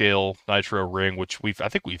real scale Nitro ring, which I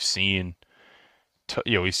think we've seen.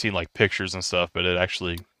 We've seen like pictures and stuff, but I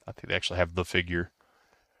think they actually have the figure.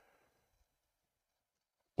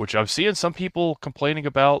 Which I'm seeing some people complaining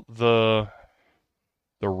about the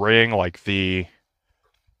ring, like the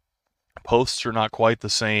posts are not quite the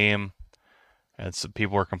same, and some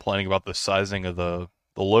people are complaining about the sizing of the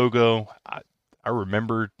logo. I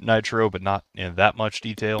remember Nitro, but not in that much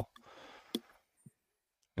detail.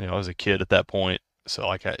 I was a kid at that point, so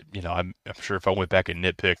like I'm sure if I went back and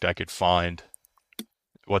nitpicked, I could find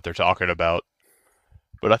what they're talking about.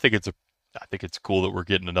 But I think it's cool that we're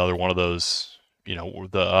getting another one of those,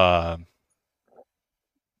 the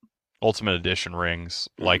Ultimate Edition rings,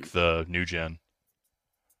 like the new gen.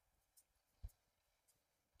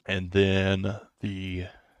 And then the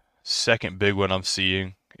second big one I'm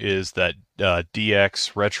seeing is that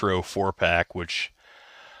DX Retro 4-pack, which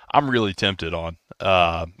I'm really tempted on.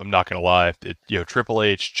 I'm not going to lie. Triple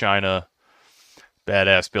H, China,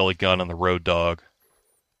 badass Billy Gunn, and the Road Dogg,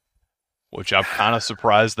 which I'm kind of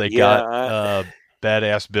surprised they got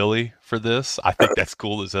Badass Billy for this. I think that's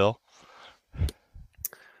cool as hell.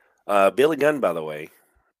 Billy Gunn, by the way,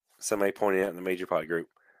 somebody pointed out in the Major Pot group,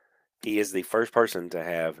 he is the first person to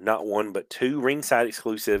have not one but 2 ringside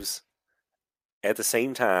exclusives at the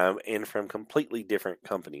same time and from completely different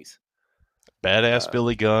companies. Badass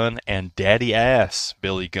Billy Gunn and Daddy Ass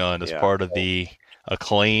Billy Gunn as part of the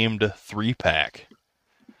acclaimed 3-pack.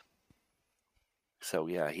 So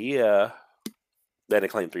yeah, he that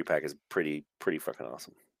acclaimed 3-pack is pretty fucking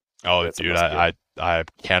awesome. Oh, dude, I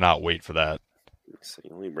cannot wait for that. Let's see,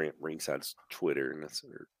 let me bring up Ringside's Twitter and that's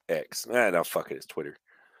or X. No, fuck it, it's Twitter.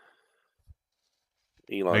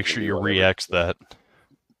 Elon Make sure you re-X that.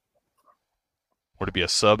 Would it be a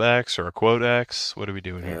sub-X or a quote X? What are we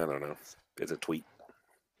doing here? I don't know. It's a tweet.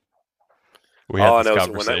 All I know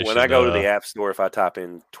is when I go to the App Store, if I type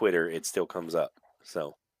in Twitter, it still comes up.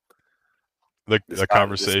 So the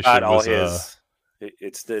conversation was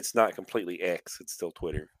it's not completely X. It's still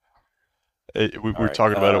Twitter. We were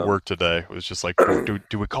talking about it at work today. It was just like,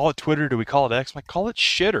 do we call it Twitter? Do we call it X? I'm like, call it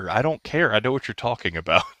shitter. I don't care. I know what you're talking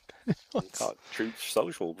about. Call it Truth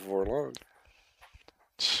Social before long.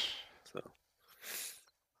 So,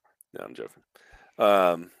 no, I'm joking.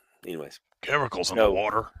 Anyways, chemicals in the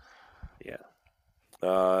water. Yeah.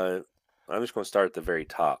 I'm just going to start at the very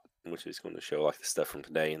top, which is going to show like the stuff from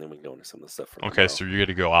today, and then we can go into some of the stuff from tomorrow. So you're going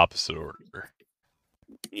to go opposite order.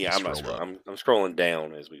 Yeah, I'm scrolling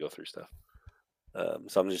down as we go through stuff.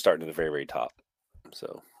 So I'm just starting at the very, very top.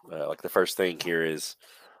 So, like the first thing here is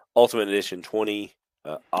Ultimate Edition 20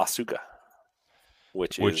 Asuka,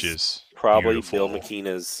 which is probably beautiful. Bill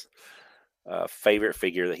McKenna's favorite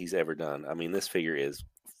figure that he's ever done. I mean, this figure is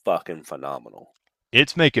fucking phenomenal.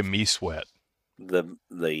 It's making me sweat.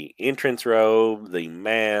 The entrance robe, the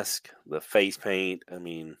mask, the face paint. I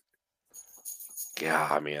mean,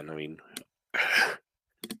 God, man. I mean,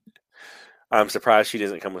 I'm surprised she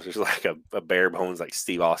doesn't come with just like a bare bones like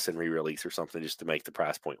Steve Austin re-release or something just to make the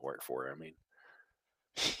price point work for her. I mean,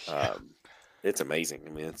 it's amazing. I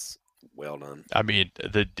mean, it's well done. I mean,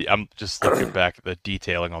 I'm just looking back. The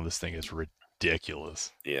detailing on this thing is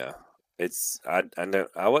ridiculous. Yeah, I know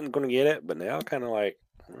I wasn't going to get it, but now I'm kind of like,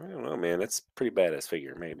 I don't know, man. That's a pretty badass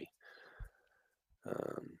figure, maybe.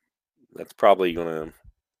 That's probably going to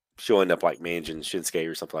she'll end up like managing Shinsuke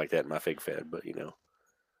or something like that in my Fig Fed, but you know.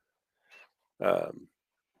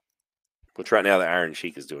 Which right now the Iron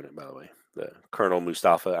Sheik is doing it, by the way. The Colonel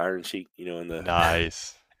Mustafa Iron Sheik, you know, in the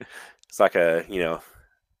nice. It's like a, you know,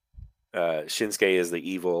 Shinsuke is the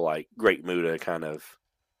evil, like Great Muta kind of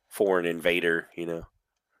foreign invader, you know.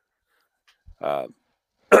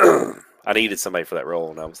 I needed somebody for that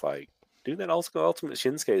role, and I was like, dude, that Ultimate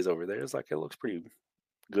Shinsuke is over there. It's like, it looks pretty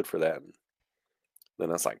good for that. And then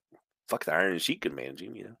I was like, fuck, the Iron Sheik could manage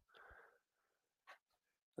him, you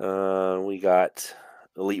know. We got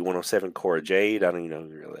Elite 107 Cora Jade. I don't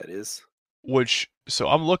even know who that is. So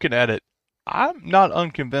I'm looking at it. I'm not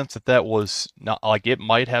unconvinced that was not like it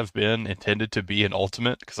might have been intended to be an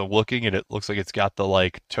ultimate because I'm looking and it looks like it's got the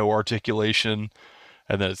like toe articulation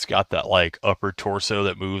and then it's got that like upper torso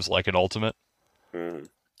that moves like an ultimate. It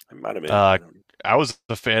might have been. I was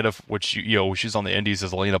a fan of which you know she's on the indies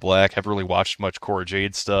as Elena Black. Haven't really watched much Cora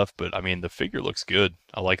Jade stuff, but I mean the figure looks good.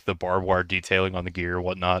 I like the barbed wire detailing on the gear and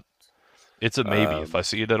whatnot. It's a maybe. If I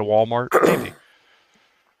see it at a Walmart, maybe.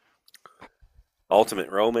 Ultimate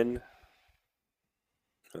Roman.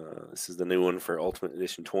 This is the new one for Ultimate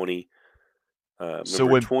Edition 20. So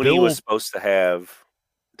when 20 was supposed to have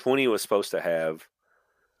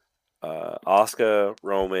Asuka,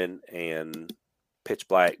 Roman, and Pitch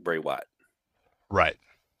Black Bray Wyatt. Right.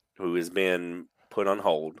 Who has been put on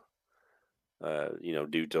hold, you know,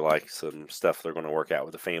 due to like some stuff they're going to work out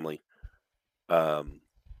with the family. And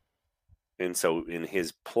so in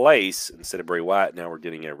his place, instead of Bray Wyatt, now we're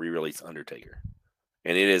getting a re-release Undertaker.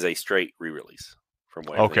 And it is a straight re-release from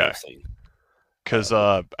what I've seen. Because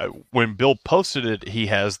when Bill posted it, he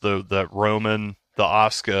has the Roman, the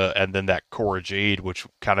Asuka, and then that Cora Jade, which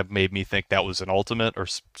kind of made me think that was an ultimate or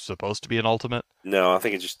supposed to be an ultimate. No, I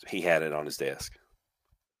think it's just he had it on his desk.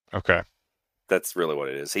 Okay. That's really what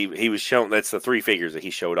it is. He was shown. That's the 3 figures that he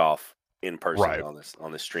showed off in person right.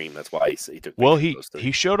 on this stream. That's why he took. Well,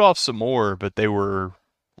 he showed off some more, but they were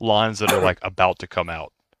lines that are like about to come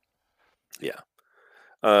out. Yeah.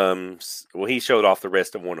 Well, he showed off the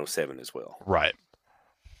rest of 107 as well. Right.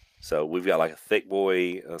 So we've got like a Thick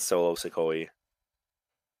Boy, a Solo Sikoa.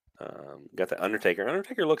 Got the Undertaker.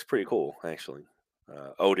 Undertaker looks pretty cool, actually.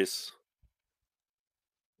 Otis.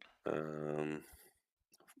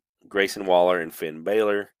 Grayson Waller and Finn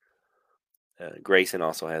Balor. Grayson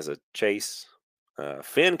also has a Chase.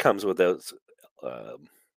 Finn comes with those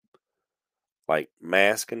like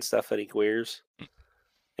mask and stuff that he wears,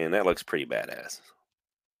 and that looks pretty badass.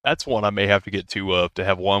 That's one I may have to get two of, to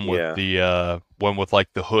have one with Yeah. the one with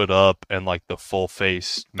like the hood up and like the full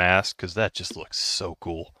face mask, because that just looks so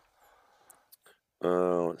cool.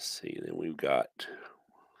 Let's see. Then we've got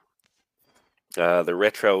the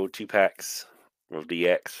retro 2-packs of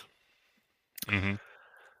DX. Mm-hmm.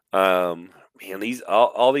 Man, these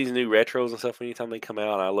all these new retros and stuff. Anytime they come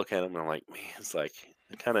out, I look at them and I'm like, man, it's like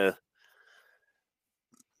kind of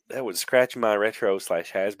that would scratch my retro /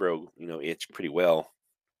 Hasbro, itch pretty well.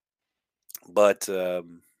 But I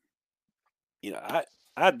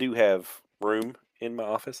do have room in my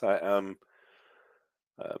office. I'm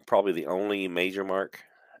probably the only major mark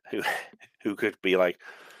who who could be like,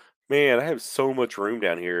 man, I have so much room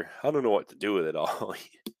down here. I don't know what to do with it all.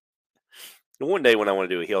 And one day when I want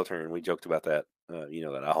to do a heel turn, we joked about that.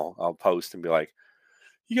 That I'll post and be like,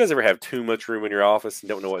 you guys ever have too much room in your office and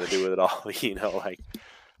don't know what to do with it all? Like,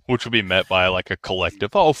 which would be met by like a collective,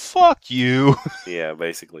 oh fuck you. Yeah,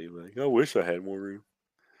 basically, like, I wish I had more room.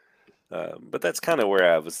 But that's kind of where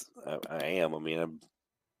I am. I mean,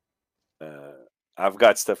 I've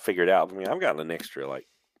got stuff figured out. I mean, I've got an extra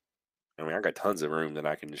I've got tons of room that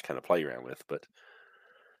I can just kind of play around with. But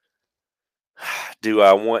do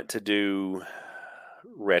I want to do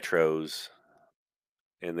retros?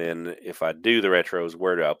 And then if I do the retros,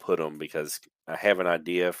 where do I put them? Because I have an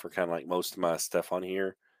idea for kind of like most of my stuff on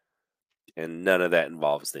here, and none of that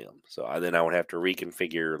involves them. So then I would have to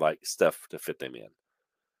reconfigure like stuff to fit them in.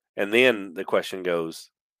 And then the question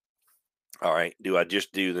goes, all right, do I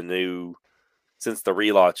just do the new, since the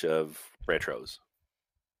relaunch of retros,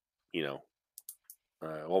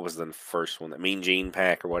 what was the first one, that Mean Gene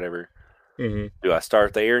pack or whatever? Mm-hmm. Do I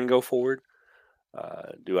start there and go forward?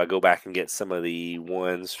 Do I go back and get some of the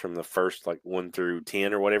ones from the first, like 1 through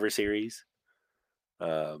 10 or whatever series?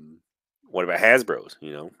 What about Hasbro's?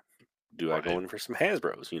 Do I go in for some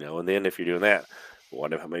Hasbro's? And then if you're doing that,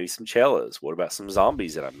 what about maybe some Cellas? What about some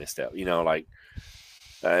zombies that I missed out?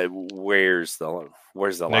 Where's the line?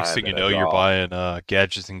 Next thing you know, you're buying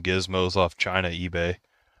gadgets and gizmos off China eBay.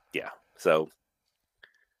 Yeah, so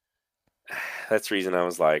that's the reason I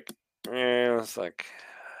was like, it's like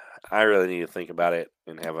I really need to think about it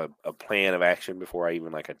and have a plan of action before I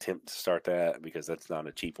even attempt to start that, because that's not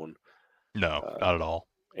a cheap one. No, not at all.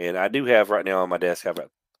 And I do have right now on my desk, I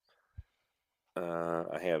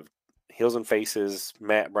have Heels and Faces,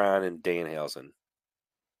 Matt Bryan, and Danhausen.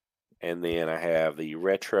 And then I have the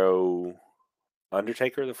retro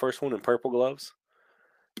Undertaker, the first one in purple gloves.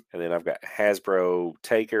 And then I've got Hasbro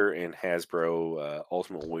Taker and Hasbro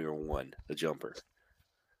Ultimate Warrior 1, the jumper.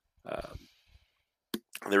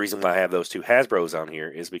 The reason why I have those two Hasbros on here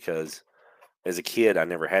is because as a kid, I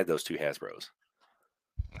never had those two Hasbros.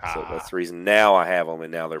 So that's the reason now I have them,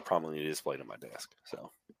 and now they're prominently displayed on my desk.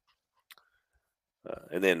 So,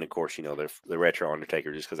 and then of course, the retro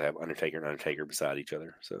Undertaker, just because I have Undertaker and Undertaker beside each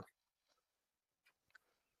other. So,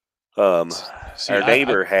 our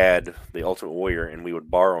neighbor had the Ultimate Warrior, and we would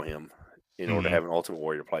borrow him in order to have an Ultimate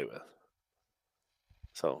Warrior to play with.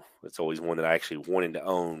 So it's always one that I actually wanted to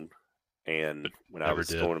own. And when I was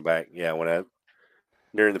going back,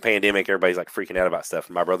 during the pandemic, everybody's freaking out about stuff,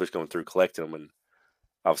 and my brother's going through collecting them, and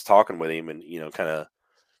I was talking with him and, kind of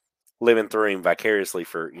living through him vicariously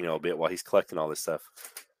for, a bit while he's collecting all this stuff.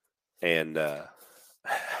 And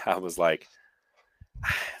I was like,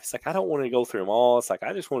 I don't want to go through them all. It's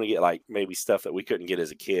I just want to get maybe stuff that we couldn't get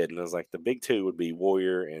as a kid. And I was like, the big two would be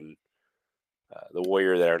Warrior and the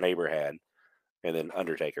Warrior that our neighbor had, and then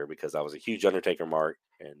Undertaker, because I was a huge Undertaker mark.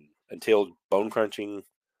 And until Bone Crunching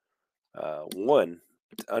won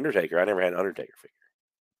Undertaker, I never had an Undertaker figure.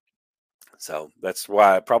 So that's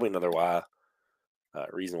why, probably another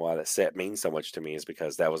reason why that set means so much to me, is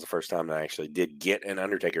because that was the first time that I actually did get an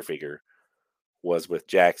Undertaker figure, was with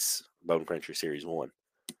Jack's Bone Cruncher Series 1.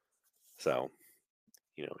 So,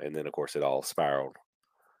 and then of course it all spiraled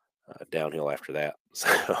downhill after that.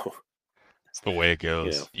 So it's the way it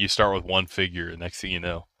goes. You start with one figure, and next thing you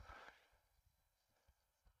know.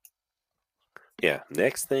 Yeah,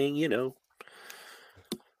 next thing you know.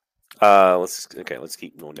 Let's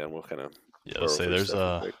keep going down. We'll kind of let's say there's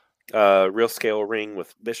a real scale ring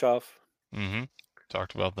with Bischoff. Mm-hmm.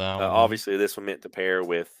 Talked about that one. Obviously, this one meant to pair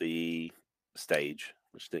with the stage,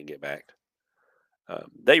 which didn't get backed.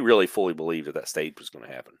 They really fully believed that stage was going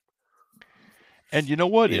to happen. And you know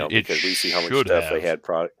what? Because we see how much stuff they had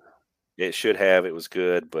product. It should have. It was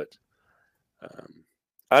good, but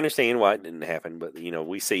I understand why it didn't happen. But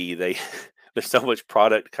we see there's so much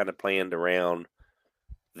product kind of planned around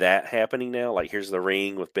that happening now. Here's the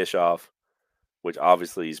ring with Bischoff. which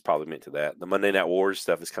obviously is probably meant to that. The Monday Night Wars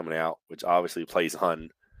stuff is coming out, which obviously plays on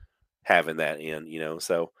having that in,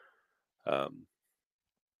 So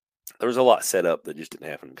there was a lot set up that just didn't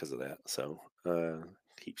happen because of that. So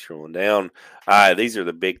keep scrolling down. These are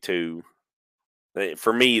the big two.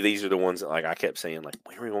 For me, these are the ones that I kept saying, when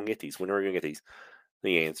are we going to get these? When are we going to get these?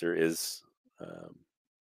 The answer is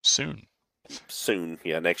soon. Soon,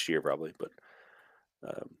 yeah, next year probably. But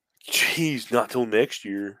geez, not till next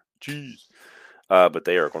year. Jeez. But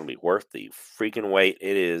they are going to be worth the freaking wait.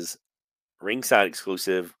 It is Ringside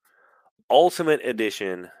exclusive, Ultimate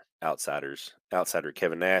Edition Outsiders. Outsider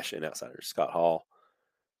Kevin Nash and Outsider Scott Hall.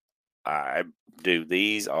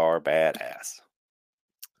 These are badass.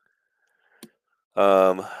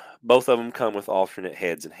 Both of them come with alternate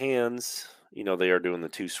heads and hands. They are doing the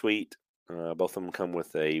 2 suite. Both of them come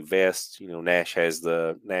with a vest. Nash has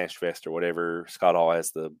the Nash vest or whatever. Scott Hall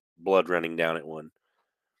has the blood running down it one.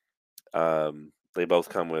 They both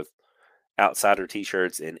come with Outsider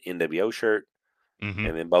t-shirts and NWO shirt. Mm-hmm.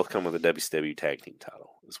 And then both come with a WCW tag team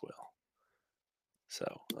title as well.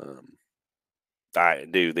 So,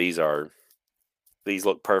 these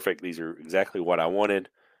look perfect. These are exactly what I wanted.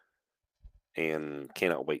 And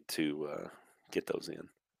cannot wait to get those in.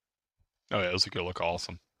 Oh, yeah, those are going to look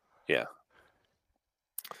awesome. Yeah.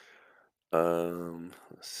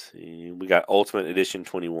 Let's see. We got Ultimate Edition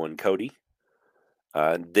 21 Cody.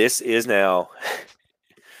 This is now.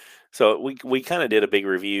 So we kind of did a big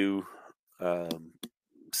review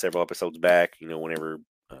several episodes back. Whenever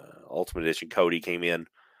Ultimate Edition Cody came in,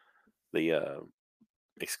 the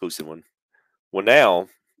exclusive one. Well, now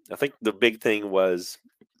I think the big thing was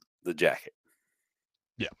the jacket.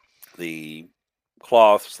 Yeah. The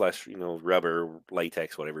cloth / rubber,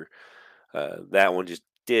 latex, whatever. That one just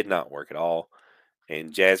did not work at all.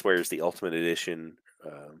 And Jazz wears the Ultimate Edition,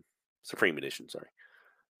 Supreme Edition,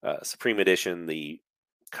 Supreme Edition, the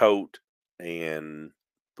coat and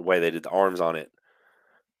the way they did the arms on it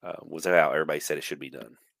was how everybody said it should be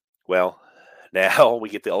done. Well, now we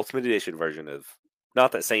get the Ultimate Edition version of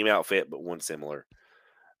not that same outfit, but one similar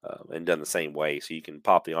and done the same way. So you can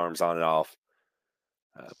pop the arms on and off,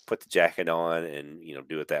 put the jacket on, and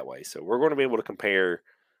do it that way. So we're going to be able to compare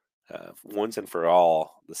once and for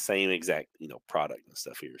all the same exact product and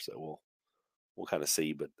stuff here. So we'll kind of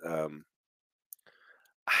see, but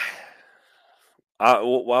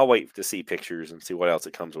I'll wait to see pictures and see what else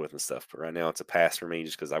it comes with and stuff. But right now it's a pass for me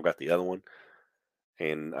just because I've got the other one,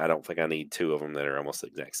 and I don't think I need 2 of them that are almost the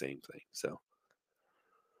exact same thing. So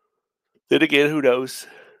then again, who knows?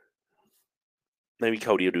 Maybe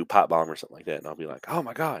Cody will do Pop Bomb or something like that, and I'll be like, oh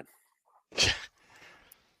my god.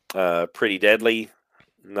 Pretty Deadly.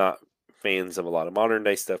 Not fans of a lot of modern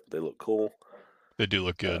day stuff, but they look cool. They do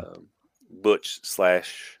look good. Butch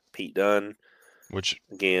 / Pete Dunne. Which,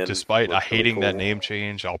 again, despite hating that name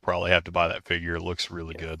change, I'll probably have to buy that figure. It looks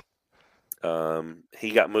really good.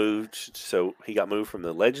 He got moved. So he got moved from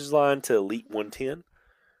the Legends line to Elite 110.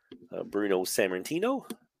 Bruno Sammartino.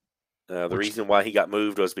 The reason why he got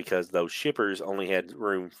moved was because those shippers only had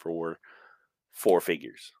room for 4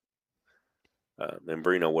 figures. And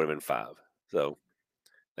Bruno would have been 5. So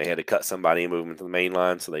they had to cut somebody and move him to the main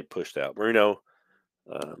line, so they pushed out Bruno.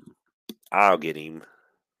 I'll get him.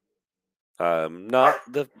 Not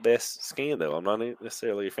the best scan, though. I'm not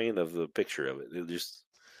necessarily a fan of the picture of it.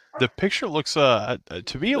 The picture looks, to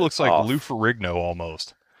me, it looks like off. Lou Ferrigno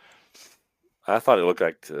almost. I thought it looked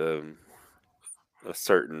like a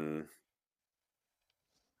certain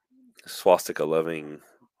swastika-loving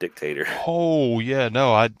dictator. Oh yeah,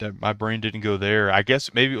 no, my brain didn't go there. I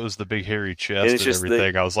guess maybe it was the big hairy chest and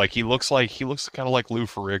everything. I was like, he looks kind of like Lou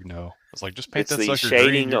Ferrigno. I was like, just paint that sucker green. It's the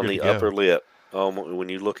shading on the upper lip. When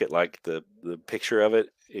you look at the picture of it,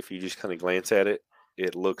 if you just kind of glance at it,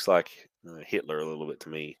 it looks like Hitler a little bit to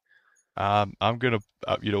me. I'm gonna,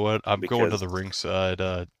 you know what? I'm going to the Ringside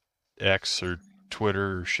X or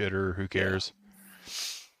Twitter or shitter. Who cares?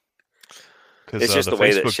 It's just the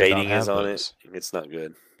way that shading is on it. It's not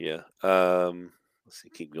good. Yeah. Let's see.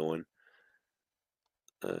 Keep going.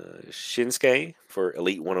 Shinsuke for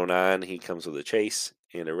Elite 109. He comes with a chase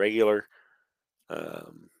and a regular.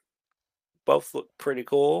 Both look pretty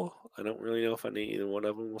cool. I don't really know if I need either one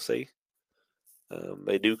of them. We'll see.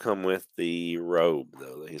 They do come with the robe,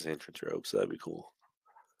 though, his entrance robe, so that'd be cool.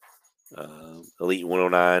 Elite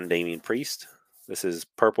 109, Damian Priest. This is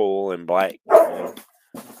purple and black.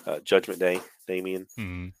 Judgment Day, Damian.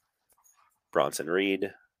 Mm-hmm. Bronson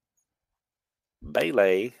Reed.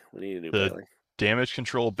 Bayley. We need a new Bayley. Damage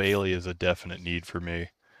Control Bayley is a definite need for me.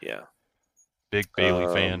 Yeah. Big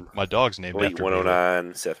Bayley fan. My dog's named Elite after 109,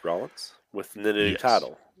 Bayley. Seth Rollins with the new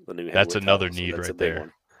title. The new That's another title, need so that's right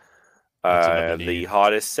there. That's another The need.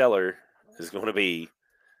 hottest seller is going to be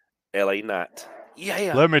LA Knight.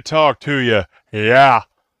 Yeah. Let me talk to you. Yeah.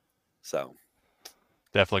 So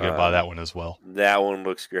Definitely going to buy that one as well. that one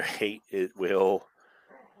looks great. It will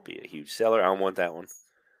be a huge seller. I want that one.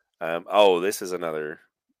 This is another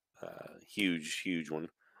huge one.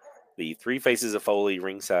 The Three Faces of Foley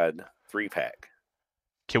Ringside 3-pack.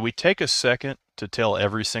 Can we take a second to tell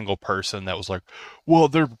every single person that was like, well,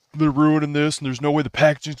 they're ruining this, and there's no way the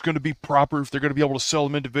packaging's going to be proper if they're going to be able to sell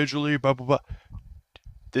them individually, blah, blah, blah.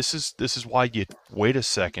 This is why you wait a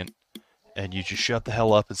second, and you just shut the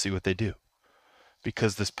hell up and see what they do.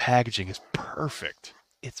 Because this packaging is perfect.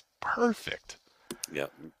 It's perfect. Yeah,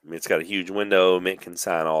 it's got a huge window. Mint can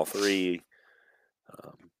sign all three.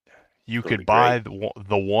 You could buy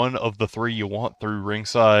the one of the three you want through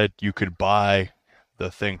Ringside. You could buy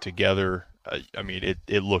the thing together. I mean,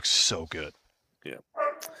 it looks so good. Yeah.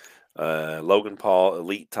 Logan Paul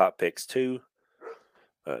Elite Top Picks 2,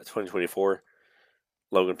 2024.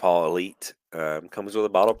 Logan Paul Elite comes with a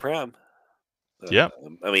bottle of Prime. Yeah.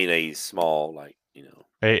 I mean, a small,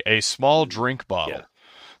 a small drink bottle.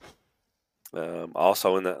 Yeah.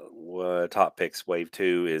 Also in the Top Picks Wave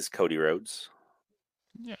 2 is Cody Rhodes.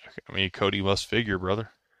 Yeah, I mean, Cody must figure,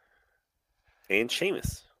 brother. And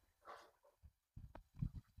Sheamus.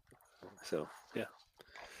 So,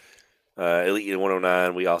 yeah. Elite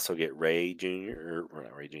 109, we also get Ray Jr., or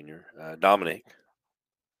not Ray Jr., Dominic.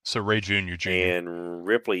 So Ray Jr. And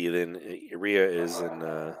Ripley, then Rhea is in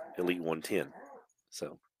Elite 110.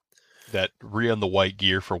 So that Rhea in the white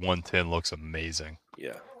gear for 110 looks amazing.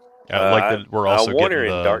 Yeah. I like that we're also getting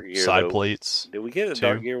the dark gear, side though. plates. Did we get a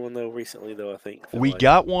dark gear one, though, recently, though, I think? We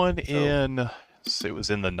got one in, it was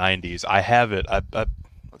in the 90s. I have it. Let's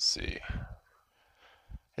see.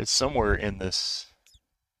 It's somewhere in this.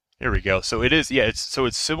 Here we go. So it is,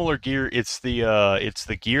 it's similar gear. It's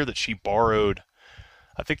the gear that she borrowed.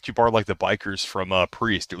 I think she borrowed like the bikers from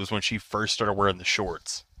Priest. It was when she first started wearing the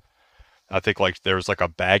shorts. I think like there was like a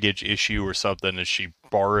baggage issue or something, and she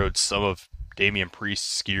borrowed some of Damian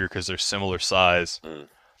Priest's gear because they're similar size.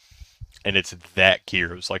 And it's that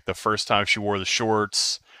gear. It was like the first time she wore the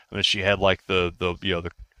shorts, and then she had like the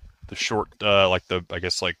short like the, I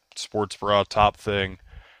guess, like sports bra top thing,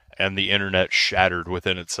 and the internet shattered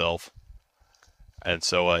within itself. And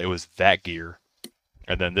so it was that gear.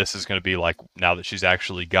 And then this is going to be like, now that she's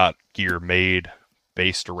actually got gear made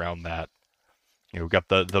based around that. We've got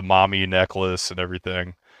the mommy necklace and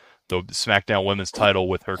everything. The SmackDown Women's title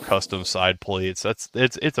with her custom side plates.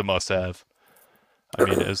 It's a must-have. I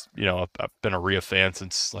mean, as you know, I've been a Rhea fan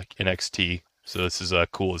since like NXT, so this is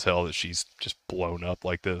cool as hell that she's just blown up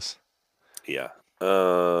like this. Yeah.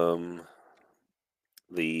 The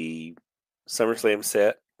SummerSlam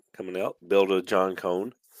set coming out, build a John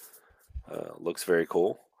Cone. Looks very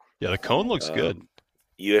cool. Yeah, the cone looks good.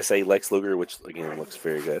 USA Lex Luger, which again looks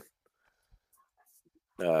very good.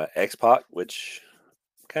 X-Pac, which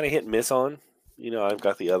kind of hit and miss on. I've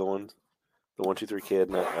got the other one, the 1, 2, 3 Kid,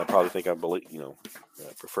 and I probably think I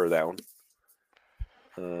prefer that one.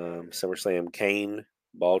 SummerSlam Kane,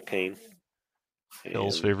 Bald Kane,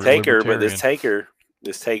 Hill's favorite Taker, but libertarian.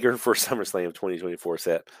 this Taker for SummerSlam 2024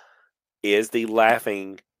 set is the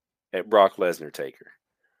laughing at Brock Lesnar Taker,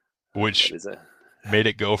 which made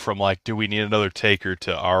it go from like, do we need another Taker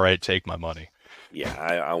to all right, take my money. Yeah,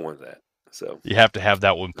 I want that. So you have to have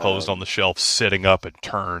that one posed on the shelf, sitting up and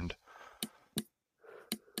turned.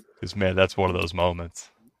 Because man, that's one of those moments.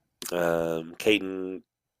 Caden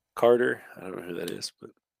Carter, I don't know who that is,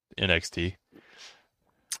 but NXT.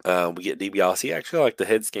 We get DiBiase. Actually, I like the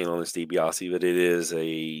head scan on this DiBiase, but it is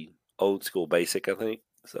a old school basic, I think.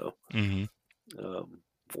 So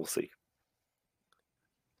we'll see.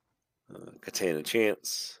 Katana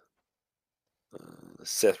Chance.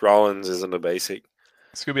 Seth Rollins isn't a basic.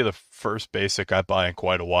 It's going to be the first basic I buy in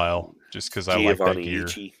quite a while, just because I like that gear.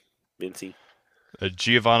 Vinci.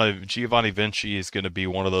 Giovanni Vinci is going to be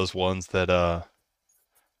one of those ones that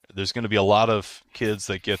there's going to be a lot of kids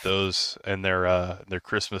that get those in their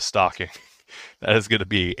Christmas stocking. That is going to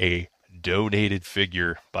be a donated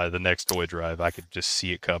figure by the next toy drive. I could just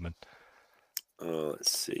see it coming.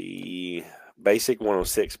 Let's see. Basic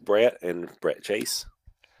 106 Brett and Brett Chase.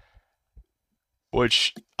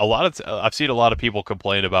 Which I've seen a lot of people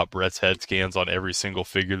complain about Brett's head scans on every single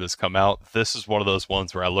figure that's come out. This is one of those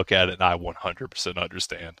ones where I look at it and I 100%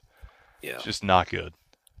 understand. Yeah. It's just not good.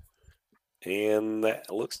 And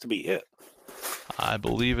that looks to be it. I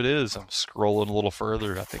believe it is. I'm scrolling a little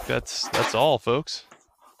further. I think that's all, folks.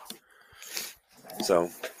 So,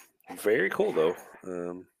 very cool, though.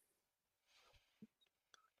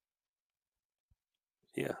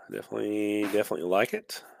 Yeah, definitely like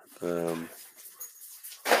it. Sorry,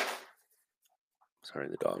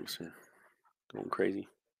 the dogs are going crazy.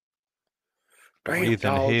 Damn Breathing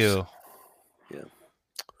dogs. hell. Yeah.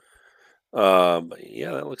 But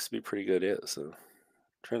yeah, that looks to be pretty good. So,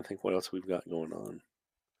 trying to think what else we've got going on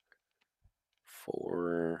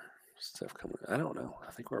for stuff coming. I don't know.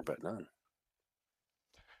 I think we're about done.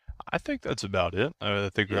 I think that's about it. I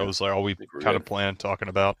think that Yeah, was like all we I think we're kind of good. planned talking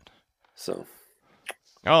about. So,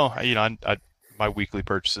 Oh, my weekly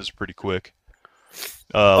purchases are pretty quick.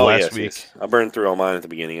 oh Last yes, week, I burned through all mine at the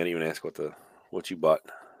beginning. I didn't even ask what you bought.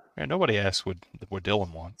 man, nobody asked what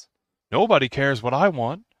Dylan wants. Nobody cares what I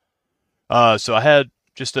want. So I had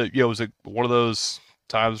just it was one of those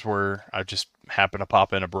times where I just happened to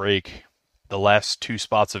pop in a break. The last two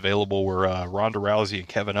spots available were Ronda Rousey and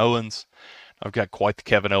Kevin Owens. I've got quite the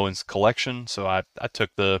Kevin Owens collection, so I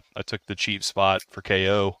took the cheap spot for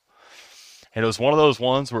KO. And it was one of those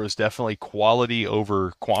ones where it's definitely quality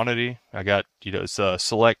over quantity. I got, it's a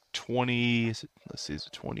select 20, let's see, it's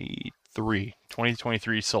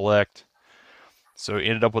 2023 select. So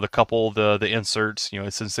ended up with a couple of the inserts,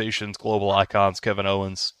 Sensations, Global Icons, Kevin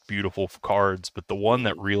Owens, beautiful cards. But the one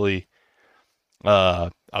that really I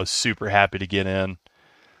was super happy to get in.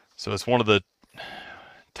 So it's one of the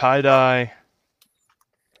tie-dye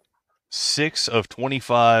 6 of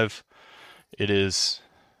 25. It is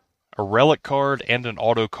a relic card and an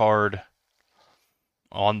auto card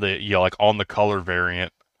on the like on the color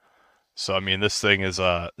variant. So I mean, this thing's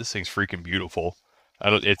freaking beautiful.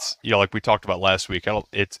 It's like we talked about last week.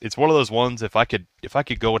 It's one of those ones. If I could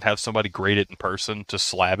go and have somebody grade it in person to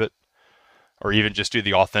slab it, or even just do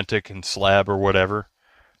the authentic and slab or whatever,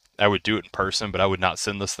 I would do it in person. But I would not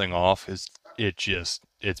send this thing off.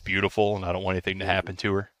 It's beautiful, and I don't want anything to happen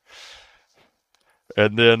to her.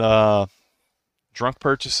 And then drunk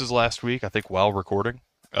purchases last week. I think while recording,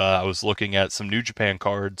 I was looking at some New Japan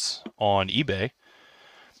cards on eBay.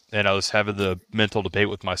 And I was having the mental debate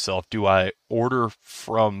with myself: do I order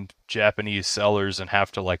from Japanese sellers and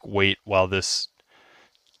have to like wait while this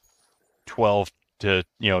 $12 to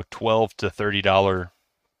 $30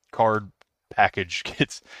 card package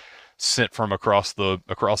gets sent from across the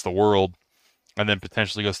world, and then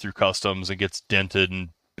potentially goes through customs and gets dented and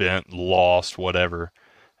bent, lost, whatever.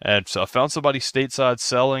 And so I found somebody stateside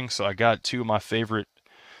selling. So I got two of my favorite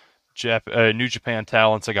New Japan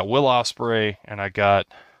talents. I got Will Ospreay and I got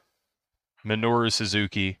Minoru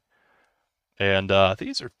Suzuki, and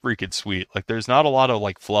these are freaking sweet. Like, there's not a lot of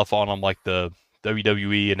like fluff on them like the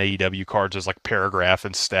WWE and AEW cards. There's like paragraph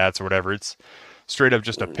and stats or whatever. It's straight up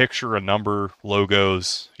just a picture, a number,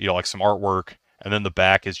 logos, like some artwork, and then the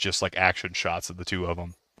back is just like action shots of the two of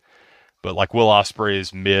them. But like Will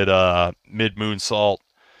Ospreay's mid moonsault,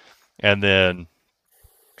 and then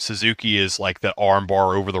Suzuki is like the arm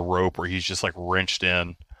bar over the rope where he's just like wrenched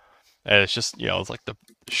in, and it's just it's like the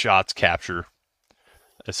shots capture.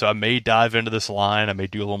 So I may dive into this line. I may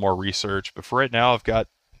do a little more research, but for right now, I've got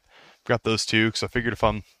those two because I figured if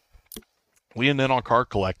I'm leaning in on card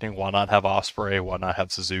collecting, why not have Ospreay? Why not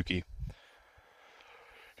have Suzuki?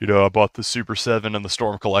 I bought the Super 7 and the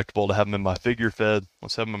Storm collectible to have them in my figure fed.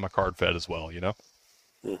 Let's have them in my card fed as well,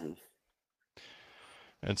 Mm-hmm.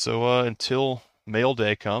 And so until mail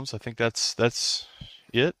day comes, I think that's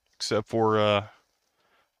it. Except for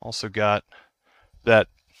also got the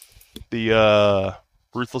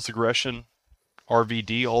Ruthless Aggression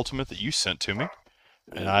RVD Ultimate that you sent to me,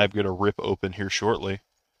 and I'm gonna rip open here shortly,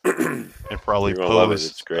 and probably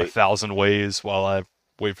pose 1,000 ways while I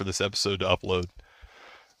wait for this episode to upload.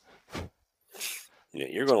 Yeah,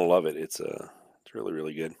 you're gonna love it. It's really,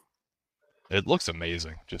 really good. It looks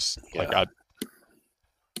amazing. Just like I'm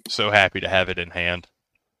so happy to have it in hand.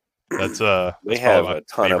 That's they have my a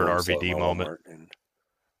ton favorite of them RVD moment. And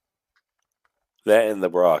that and the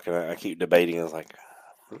Brock, and I keep debating. I was like,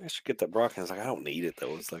 I should get that Brock. And I was like, I don't need it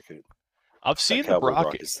though. It's like I've seen the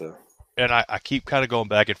Brock, and I keep kind of going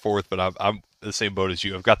back and forth, but I'm the same boat as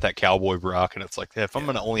you. I've got that Cowboy Brock, and it's like, if I'm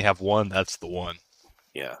gonna only have one, that's the one.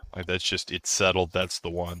 Yeah, like that's just it's settled. That's the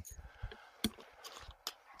one.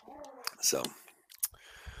 So,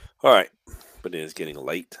 all right, but it is getting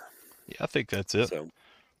late. Yeah, I think that's it. So, I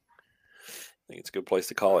think it's a good place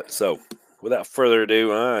to call it. So, without further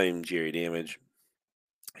ado, I'm Jerry Damage.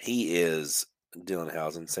 He is Dylan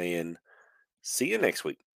Housen saying, see you next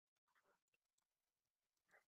week.